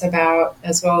Dispenza writes about,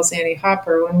 as well as Annie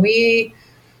Hopper, when we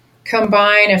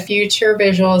combine a future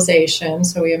visualization,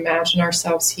 so we imagine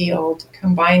ourselves healed,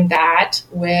 combine that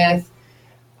with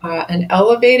an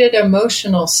elevated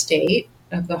emotional state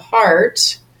of the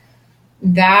heart,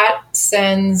 that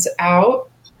sends out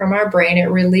from our brain, it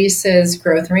releases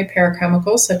growth and repair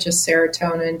chemicals such as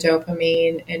serotonin,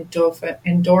 dopamine,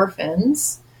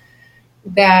 endorphins,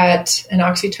 and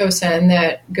oxytocin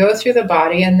that go through the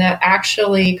body and that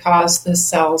actually cause the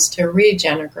cells to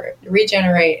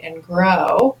regenerate and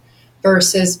grow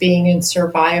versus being in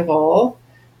survival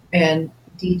and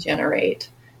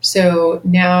degenerate. So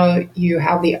now you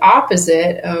have the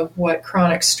opposite of what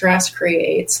chronic stress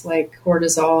creates, like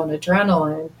cortisol and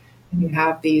adrenaline. And you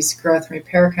have these growth and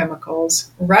repair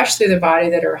chemicals rush through the body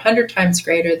that are 100 times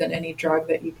greater than any drug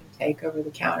that you can take over the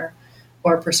counter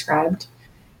or prescribed.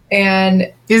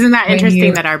 And isn't that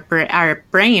interesting that our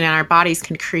brain and our bodies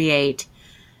can create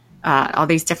all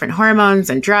these different hormones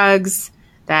and drugs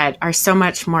that are so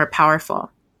much more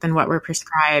powerful than what we're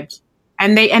prescribed,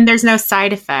 and there's no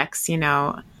side effects,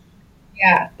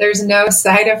 Yeah, there's no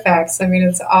side effects. I mean,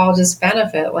 it's all just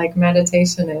benefit, like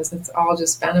meditation is. It's all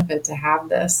just benefit to have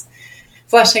this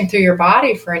flushing through your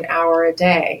body for an hour a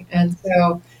day. And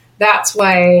so that's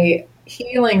why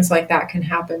healings like that can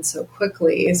happen so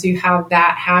quickly, is you have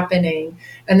that happening.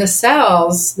 And the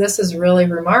cells, this is really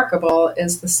remarkable,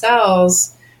 is the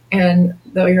cells and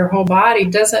your whole body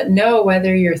doesn't know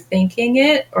whether you're thinking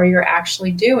it or you're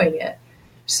actually doing it.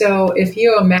 So if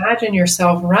you imagine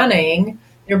yourself running,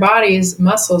 your body's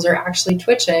muscles are actually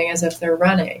twitching as if they're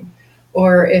running.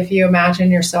 Or if you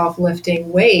imagine yourself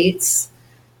lifting weights,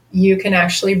 you can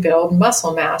actually build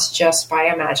muscle mass just by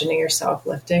imagining yourself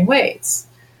lifting weights.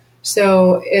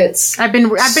 So I've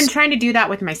been trying to do that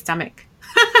with my stomach.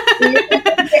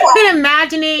 I've been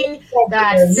imagining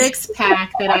that six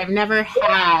pack that I've never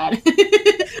had.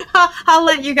 I'll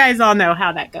let you guys all know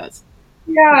how that goes.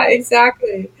 Yeah,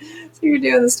 exactly. So you're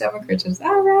doing the stomach crunches.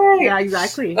 All right. Yeah,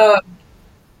 exactly.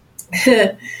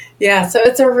 Yeah, so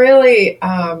it's a really,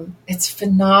 it's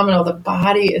phenomenal. The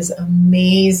body is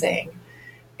amazing.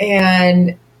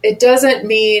 And it doesn't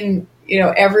mean,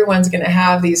 everyone's going to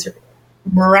have these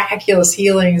miraculous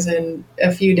healings in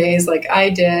a few days like I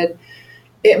did.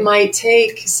 It might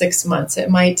take 6 months. It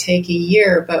might take a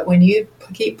year. But when you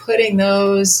keep putting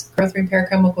those growth repair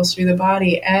chemicals through the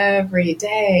body every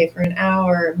day for an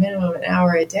hour, minimum an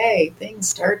hour a day, things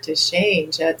start to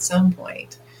change at some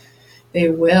point. They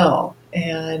will.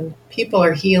 And people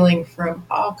are healing from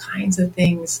all kinds of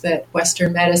things that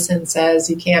Western medicine says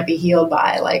you can't be healed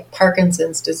by, like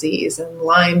Parkinson's disease and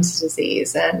Lyme's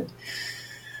disease and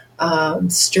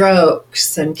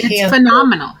strokes and cancer. It's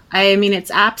phenomenal. I mean,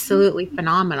 it's absolutely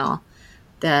phenomenal.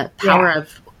 The power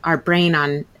of our brain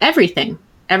on everything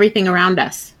around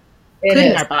us,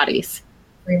 including our bodies.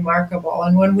 Remarkable.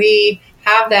 And when we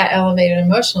have that elevated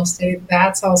emotional state,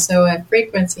 that's also a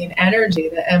frequency and energy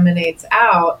that emanates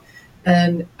out,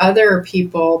 and other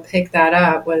people pick that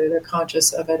up, whether they're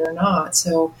conscious of it or not.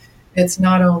 So it's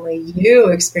not only you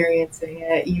experiencing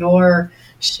it, you're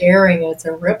sharing it. It's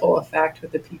a ripple effect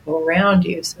with the people around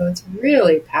you. So it's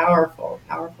really powerful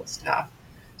stuff.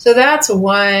 So that's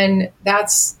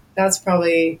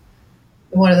probably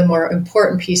one of the more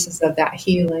important pieces of that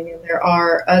healing. And there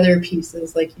are other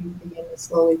pieces, like you begin to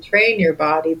slowly train your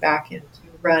body back into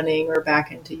running or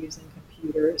back into using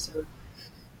computers or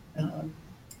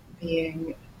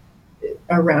being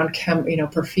around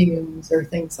perfumes or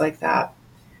things like that.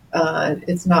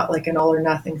 It's not like an all or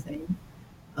nothing thing.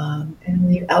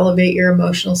 And you elevate your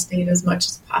emotional state as much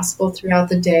as possible throughout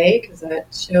the day, because that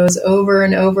shows over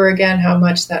and over again how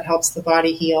much that helps the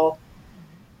body heal.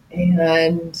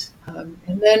 And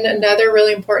then another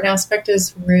really important aspect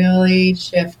is really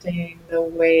shifting the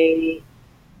way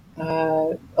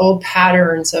old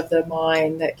patterns of the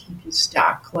mind that keep you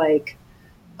stuck. Like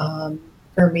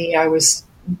for me, I was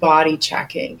body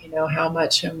checking, how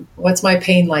much, what's my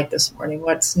pain like this morning?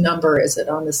 What's number is it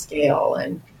on the scale?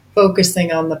 And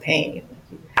focusing on the pain.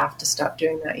 You have to stop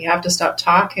doing that. You have to stop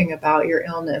talking about your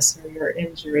illness or your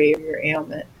injury or your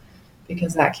ailment,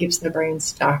 because that keeps the brain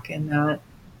stuck in that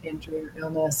injury or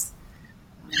illness.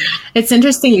 It's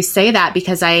interesting you say that,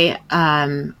 because I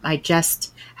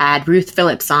just had Ruth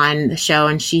Phillips on the show,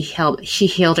 and she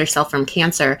healed herself from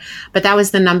cancer. But that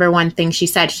was the number one thing she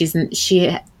said.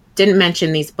 She didn't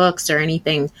mention these books or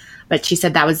anything, but she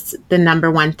said that was the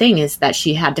number one thing, is that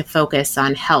she had to focus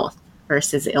on health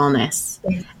versus illness.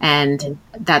 And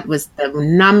that was the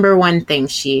number one thing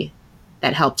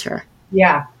that helped her.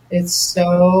 Yeah, it's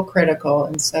so critical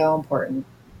and so important.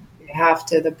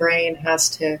 The brain has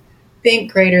to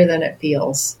think greater than it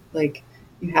feels. Like,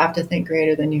 you have to think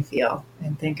greater than you feel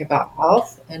and think about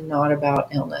health and not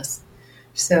about illness.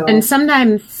 And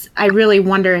sometimes I really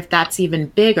wonder if that's even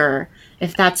bigger,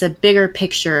 if that's a bigger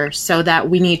picture, so that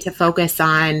we need to focus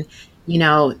on,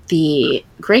 the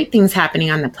great things happening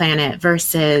on the planet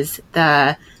versus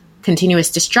the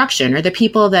continuous destruction, or the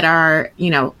people that are,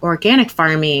 organic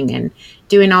farming and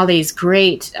doing all these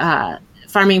great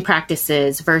farming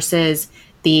practices versus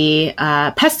the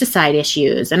pesticide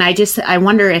issues. And I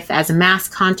wonder if, as a mass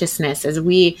consciousness, as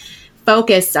we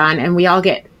focus on, and we all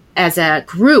get, as a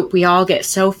group, we all get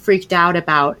so freaked out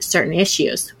about certain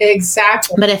issues.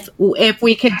 Exactly. But if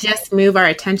we could just move our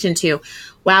attention to,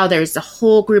 wow, there's a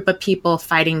whole group of people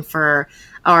fighting for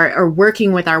or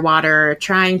working with our water,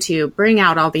 trying to bring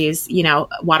out all these,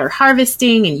 water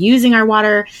harvesting and using our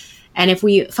water. And if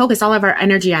we focus all of our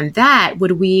energy on that,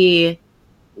 would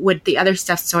the other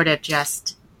stuff sort of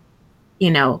just,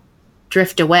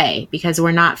 drift away, because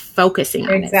we're not focusing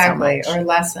on it so much? Or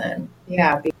lessen.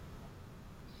 Yeah.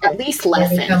 At least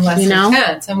lessen, become less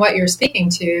intense. And what you're speaking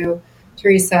to,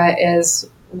 Teresa, is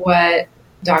what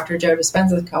Dr. Joe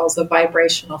Dispenza calls the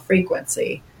vibrational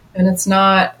frequency. And it's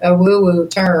not a woo-woo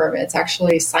term. It's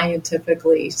actually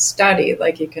scientifically studied.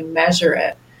 Like, you can measure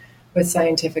it with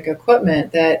scientific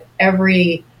equipment, that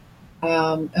every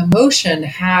emotion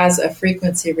has a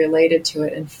frequency related to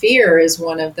it. And fear is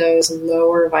one of those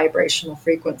lower vibrational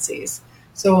frequencies.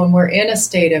 So when we're in a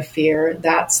state of fear,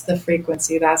 that's the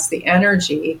frequency, that's the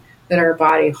energy that our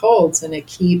body holds, and it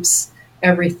keeps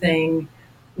everything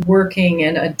working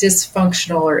in a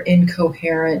dysfunctional or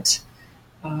incoherent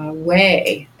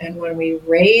way. And when we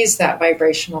raise that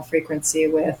vibrational frequency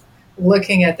with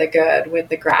looking at the good, with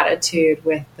the gratitude,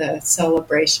 with the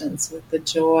celebrations, with the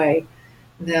joy,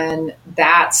 then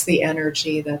that's the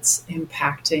energy that's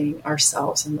impacting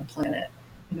ourselves and the planet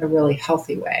in a really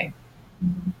healthy way.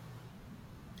 Mm-hmm.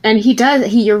 And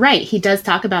you're right. He does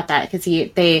talk about that, because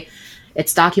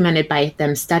it's documented by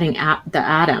them studying the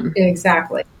atom.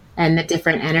 Exactly. And the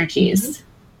different energies.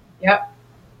 Mm-hmm. Yep.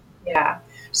 Yeah.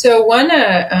 So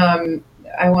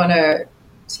I want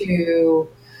to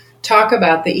talk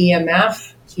about the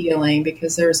EMF healing,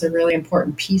 because there's a really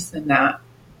important piece in that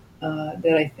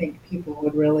I think people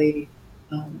would really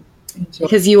enjoy.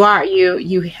 Because you are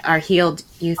healed.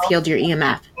 You've healed your EMF.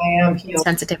 I am healed.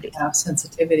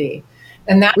 Sensitivity.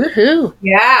 And that, woohoo!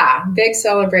 Yeah, big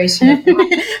celebration.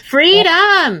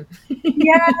 Freedom!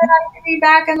 Yeah, I can be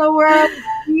back in the world.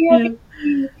 Yeah.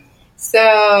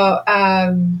 So,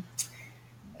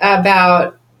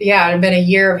 it'd been a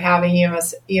year of having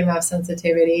EMF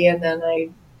sensitivity, and then I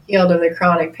healed of the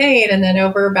chronic pain. And then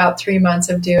over about 3 months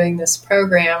of doing this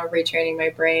program of retraining my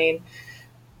brain,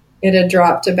 it had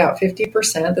dropped about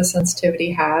 50%, the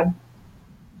sensitivity had.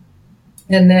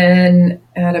 And then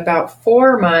at about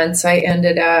 4 months, I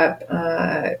ended up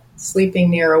sleeping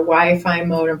near a Wi-Fi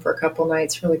modem for a couple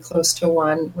nights, really close to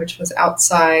one, which was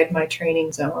outside my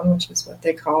training zone, which is what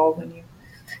they call when you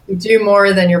do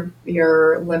more than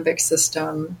your limbic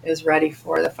system is ready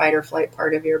for, the fight or flight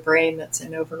part of your brain that's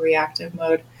in overreactive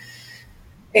mode.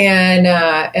 And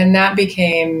that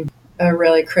became a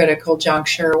really critical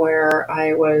juncture where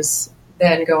I was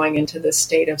then going into this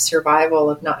state of survival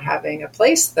of not having a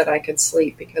place that I could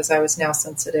sleep, because I was now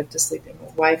sensitive to sleeping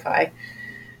with Wi-Fi.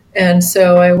 And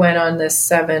so I went on this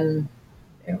 7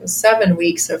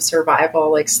 weeks of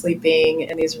survival, like sleeping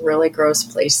in these really gross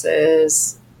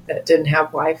places that didn't have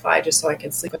Wi-Fi, just so I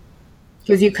could sleep.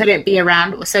 Because you couldn't be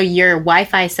around. So your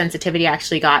Wi-Fi sensitivity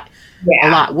actually got a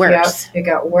lot worse. Yeah, it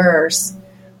got worse.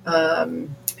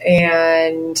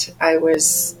 And I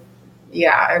was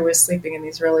sleeping in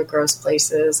these really gross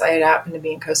places. I had happened to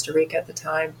be in Costa Rica at the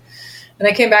time. And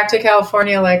I came back to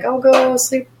California like, I'll go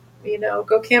sleep,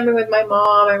 go camping with my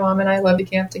mom. My mom and I love to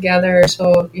camp together.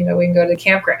 So, we can go to the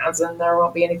campgrounds and there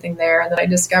won't be anything there. And then I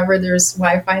discovered there's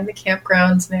Wi-Fi in the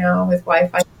campgrounds now with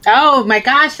Wi-Fi. Oh my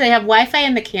gosh, they have Wi-Fi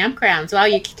in the campgrounds. Well,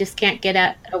 you just can't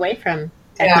get away from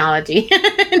technology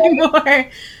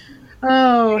anymore.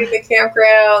 Oh, the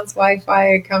campgrounds,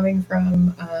 Wi-Fi coming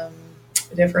from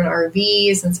different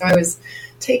RVs. And so I was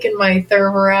taking my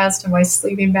thermarest and my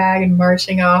sleeping bag and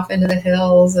marching off into the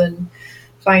hills and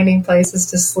finding places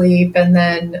to sleep. And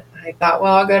then I thought,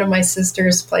 well, I'll go to my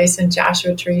sister's place in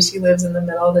Joshua Tree. She lives in the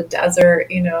middle of the desert.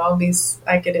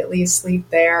 I could at least sleep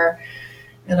there.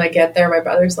 And I get there, my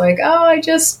brother's like, oh, I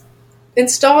just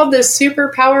installed this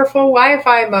super powerful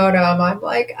Wi-Fi modem. I'm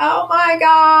like, oh my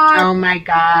gosh. Oh my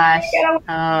gosh.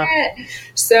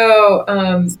 So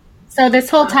this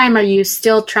whole time, are you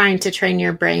still trying to train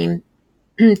your brain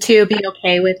to be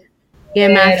okay with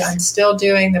EMFs? I'm still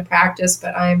doing the practice,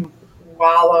 but I'm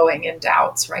wallowing in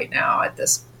doubts right now at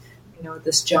this, at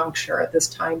this juncture, at this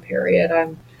time period.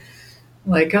 I'm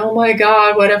like, oh my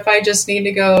God, what if I just need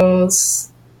to go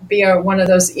be one of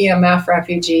those EMF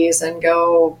refugees and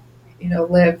go,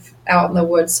 live out in the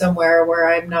woods somewhere where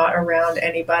I'm not around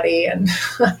anybody and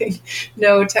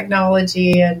no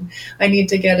technology, and I need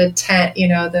to get a tent,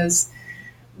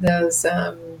 those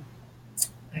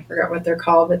I forgot what they're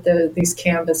called, but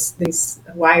these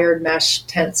wired mesh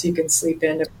tents you can sleep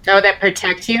in. Oh, that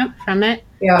protect you from it?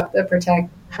 Yeah, that protect.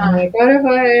 I'm like, what if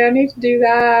I need to do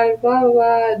that? Blah, blah,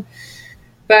 blah.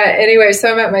 But anyway,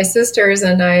 so I'm at my sister's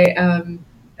and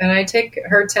I take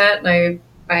her tent and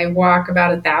I walk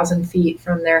about 1,000 feet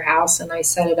from their house and I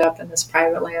set it up in this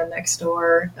private land next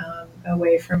door,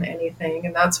 away from anything.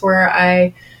 And that's where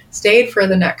I stayed for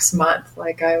the next month.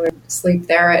 Like I would sleep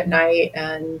there at night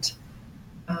and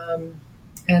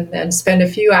then spend a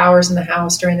few hours in the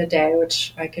house during the day,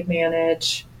 which I could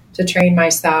manage to train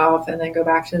myself, and then go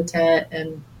back to the tent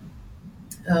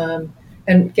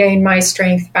and gain my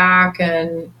strength back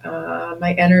and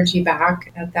my energy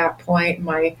back at that point,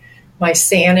 my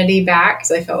sanity back,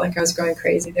 because I felt like I was going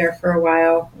crazy there for a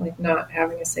while, like not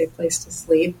having a safe place to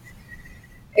sleep.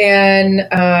 And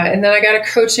then I got a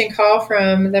coaching call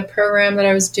from the program that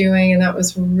I was doing, and that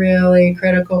was really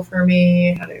critical for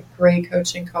me. I had a great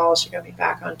coaching call. She got me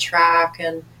back on track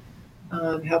and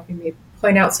helping me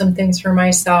point out some things for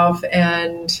myself.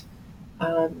 And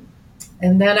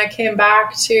then I came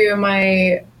back to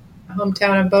my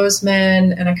hometown of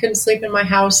Bozeman, and I couldn't sleep in my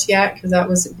house yet because that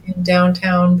was in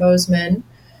downtown Bozeman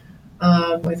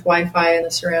with Wi-Fi in the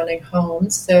surrounding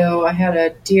homes. So I had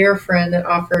a dear friend that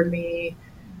offered me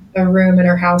a room in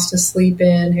her house to sleep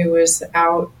in, who was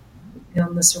out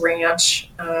on this ranch.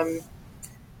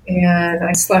 And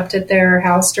I slept at their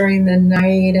house during the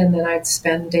night, and then I'd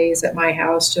spend days at my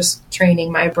house just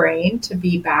training my brain to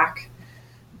be back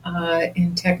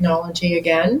in technology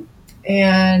again.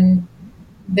 And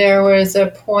there was a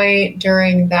point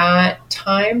during that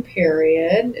time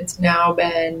period, it's now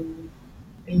been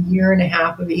a year and a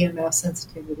half of EMF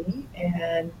sensitivity,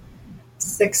 and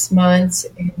 6 months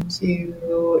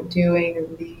into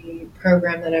doing the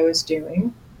program that I was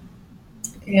doing.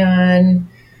 And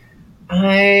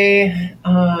I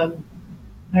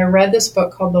read this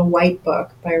book called The White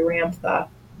Book by Ramtha.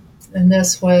 And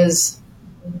this was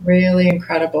really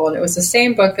incredible. And it was the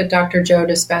same book that Dr. Joe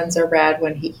Dispenza read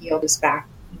when he healed his back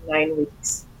in 9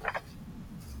 weeks.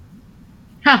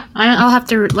 Huh. I'll have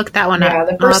to look that one up. Yeah,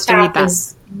 the first half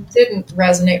didn't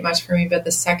resonate much for me, but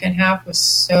the second half was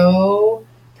so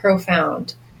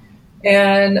profound.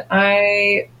 And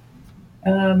I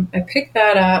picked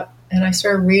that up and I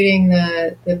started reading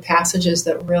the passages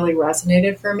that really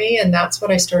resonated for me. And that's what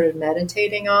I started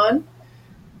meditating on.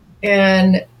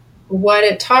 And what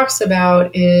it talks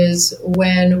about is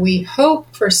when we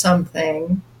hope for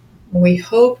something, when we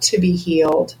hope to be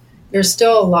healed, there's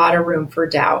still a lot of room for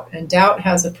doubt. And doubt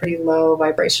has a pretty low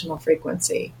vibrational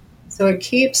frequency. So it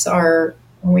keeps when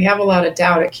we have a lot of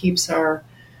doubt, it keeps our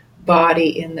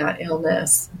body in that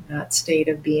illness, in that state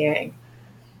of being.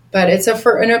 But it's an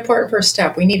important first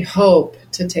step. We need hope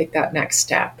to take that next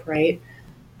step, right?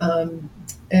 And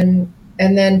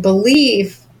then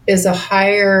belief is a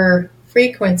higher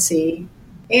frequency,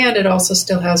 and it also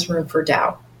still has room for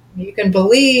doubt. You can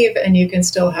believe and you can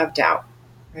still have doubt,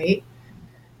 right?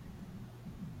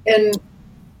 And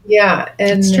yeah,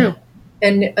 and it's true.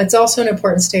 And it's also an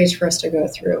important stage for us to go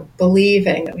through,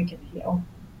 believing that we can heal,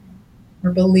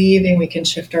 or believing we can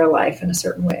shift our life in a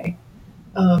certain way.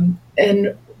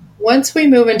 And once we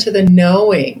move into the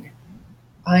knowing,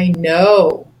 I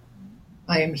know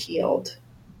I am healed.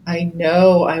 I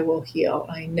know I will heal.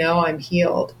 I know I'm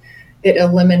healed. It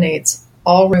eliminates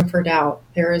all room for doubt.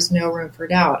 There is no room for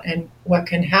doubt. And what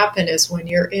can happen is when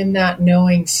you're in that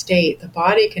knowing state, the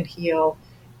body can heal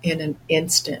in an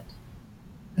instant.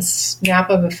 A snap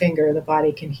of a finger, the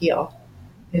body can heal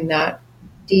in that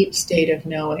deep state of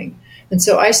knowing. And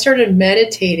so I started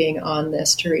meditating on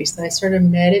this, Therese. I started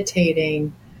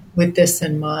meditating with this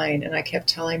in mind. And I kept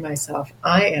telling myself,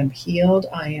 I am healed.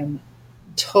 I am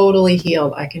totally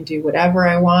healed. I can do whatever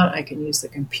I want. I can use the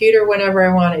computer whenever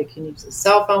I want. I can use the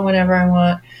cell phone whenever I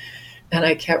want. And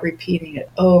I kept repeating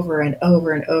it over and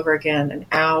over and over again, an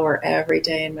hour every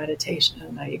day in meditation.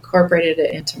 And I incorporated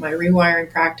it into my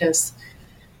rewiring practice.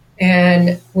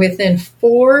 And within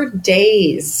 4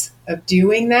 days of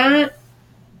doing that,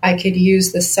 I could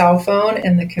use the cell phone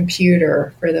and the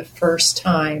computer for the first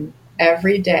time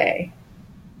every day.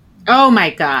 Oh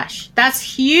my gosh, that's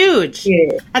huge.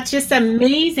 Yeah. That's just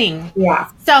amazing. Yeah.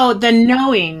 So the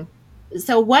knowing,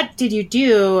 so what did you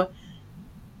do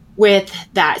with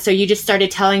that? So you just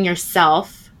started telling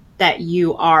yourself that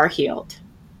you are healed.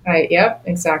 Right. Yep.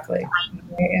 Exactly.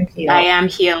 I am healed. I am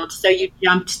healed. So you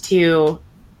jumped to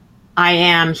I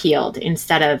am healed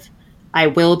instead of I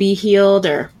will be healed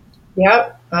or.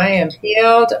 Yep. I am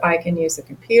healed. I can use the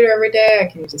computer every day.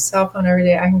 I can use a cell phone every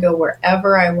day. I can go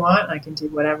wherever I want. I can do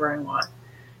whatever I want.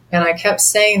 And I kept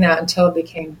saying that until it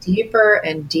became deeper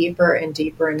and deeper and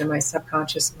deeper into my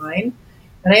subconscious mind.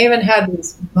 And I even had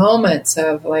these moments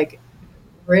of like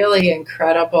really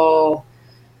incredible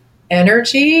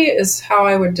energy is how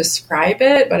I would describe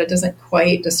it, but it doesn't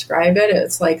quite describe it.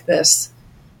 It's like this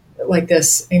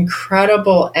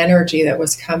incredible energy that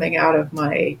was coming out of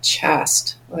my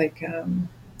chest. Like,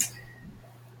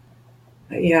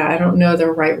 I don't know the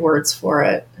right words for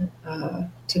it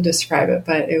to describe it,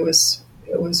 but it was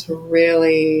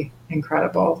really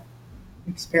incredible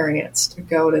experience to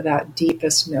go to that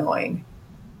deepest knowing.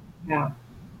 Yeah.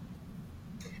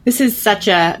 This is such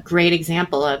a great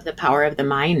example of the power of the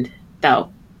mind,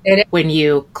 though. It is. When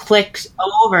you clicked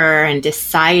over and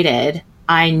decided,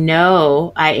 I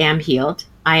know I am healed.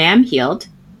 I am healed.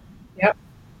 Yep.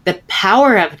 The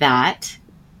power of that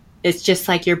is just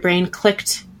like your brain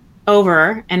clicked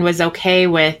over and was okay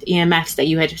with EMFs that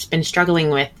you had been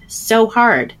struggling with so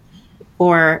hard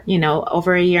for,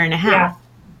 over a year and a half.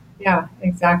 Yeah,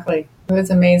 exactly. It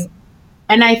was amazing.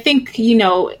 And I think,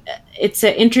 it's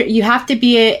you have to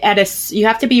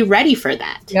be ready for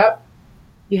that. Yep.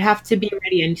 You have to be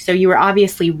ready. And so you were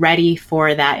obviously ready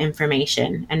for that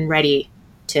information and ready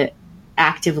to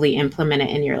actively implement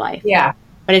it in your life. Yeah.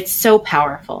 But it's so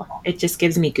powerful. It just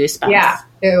gives me goosebumps. Yeah,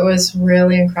 it was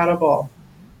really incredible.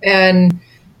 And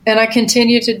I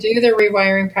continued to do the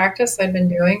rewiring practice I'd been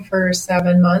doing for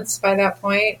 7 months by that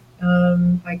point.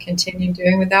 I continued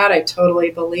doing with that. I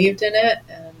totally believed in it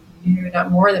and knew,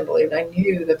 not more than believed, I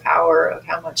knew the power of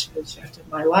how much it had shifted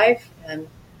my life. And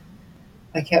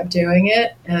I kept doing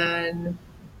it. And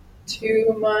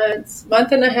 2 months,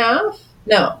 month and a half,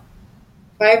 no,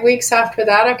 5 weeks after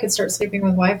that, I could start sleeping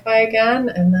with Wi-Fi again.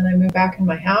 And then I moved back in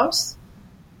my house.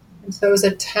 And so it was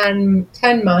 10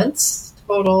 months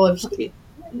total of.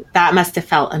 That must have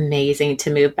felt amazing to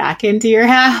move back into your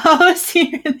house.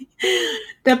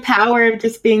 The power of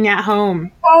just being at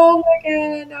home. Oh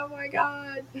my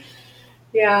God.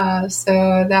 Yeah,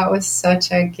 so that was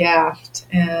such a gift.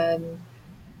 And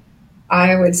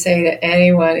I would say to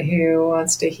anyone who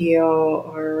wants to heal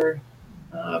or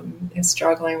is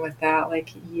struggling with that, like,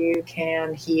 you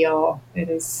can heal. It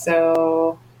is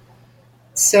so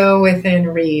within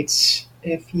reach.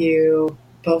 If you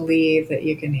believe that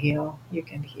you can heal, you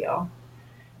can heal.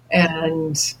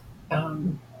 And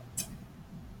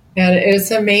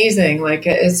it's amazing. Like,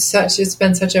 it's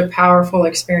been such a powerful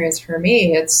experience for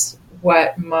me. It's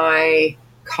what my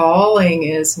calling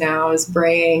is now, is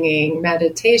bringing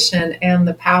meditation and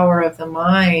the power of the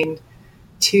mind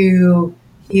to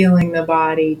healing the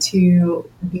body, to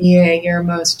being your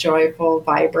most joyful,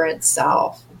 vibrant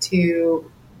self,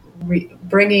 to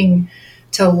bringing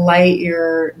to light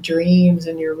your dreams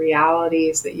and your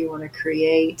realities that you want to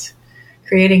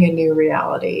creating a new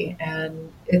reality.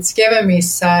 And it's given me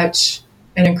such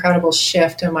an incredible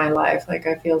shift in my life. Like,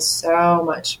 I feel so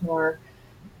much more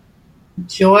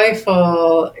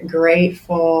joyful,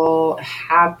 grateful,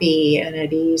 happy, and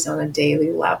at ease on a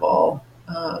daily level,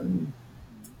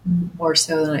 more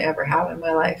so than I ever have in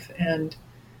my life. And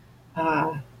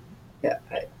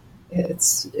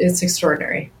it's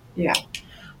extraordinary. Yeah.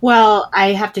 Well,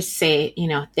 I have to say,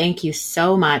 thank you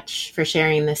so much for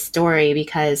sharing this story,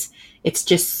 because it's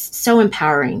just so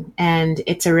empowering. And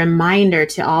it's a reminder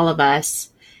to all of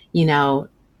us,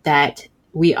 that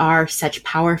we are such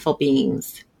powerful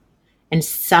beings. And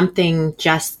something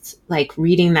just like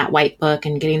reading that white book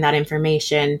and getting that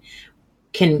information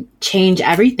can change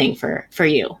everything for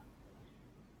you.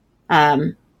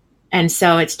 And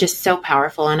so it's just so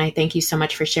powerful. And I thank you so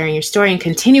much for sharing your story and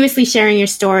continuously sharing your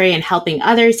story and helping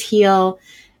others heal.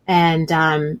 And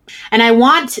I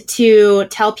want to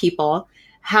tell people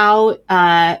how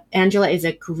Angela is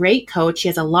a great coach. She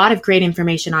has a lot of great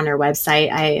information on her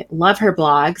website. I love her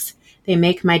blogs. They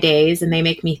make my days and they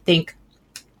make me think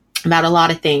about a lot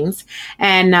of things.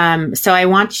 And so I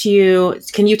want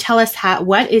can you tell us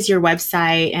what is your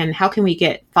website and how can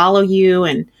we follow you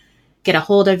and get a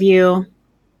hold of you?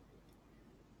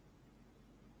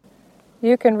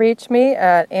 You can reach me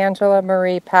at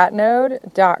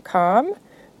angelamariepatnode.com.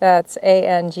 That's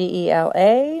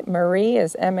Angela. Marie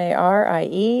is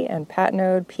Marie, and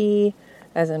Patnode, P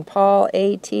as in Paul,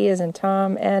 AT as in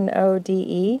Tom,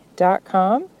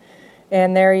 NODE.com.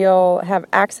 And there you'll have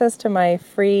access to my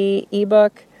free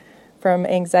ebook, From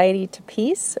Anxiety to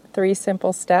Peace, 3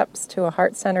 Simple Steps to a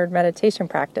Heart-Centered Meditation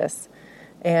Practice.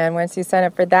 And once you sign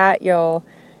up for that, you'll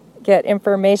get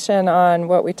information on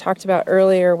what we talked about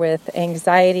earlier with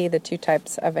anxiety, the 2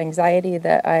 types of anxiety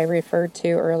that I referred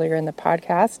to earlier in the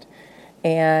podcast,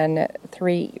 and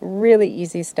 3 really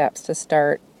easy steps to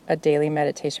start a daily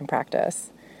meditation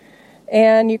practice.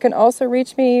 And you can also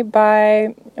reach me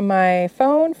by my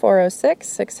phone,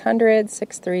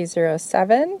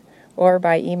 406-600-6307, or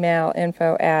by email,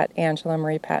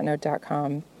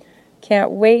 info@angelamariepatnode.com.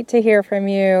 Can't wait to hear from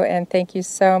you, and thank you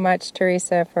so much,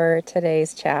 Teresa, for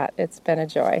today's chat. It's been a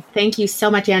joy. Thank you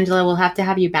so much, Angela. We'll have to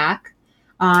have you back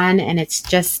on, and it's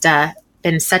just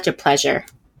been such a pleasure.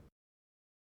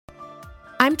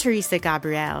 I'm Teresa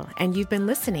Gabrielle, and you've been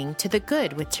listening to The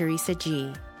Good with Teresa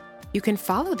G. You can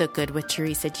follow The Good with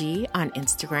Teresa G on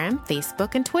Instagram,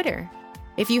 Facebook, and Twitter.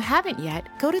 If you haven't yet,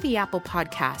 go to the Apple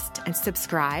Podcast and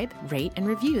subscribe, rate, and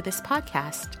review this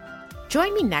podcast.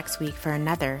 Join me next week for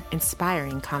another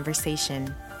inspiring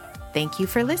conversation. Thank you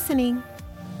for listening.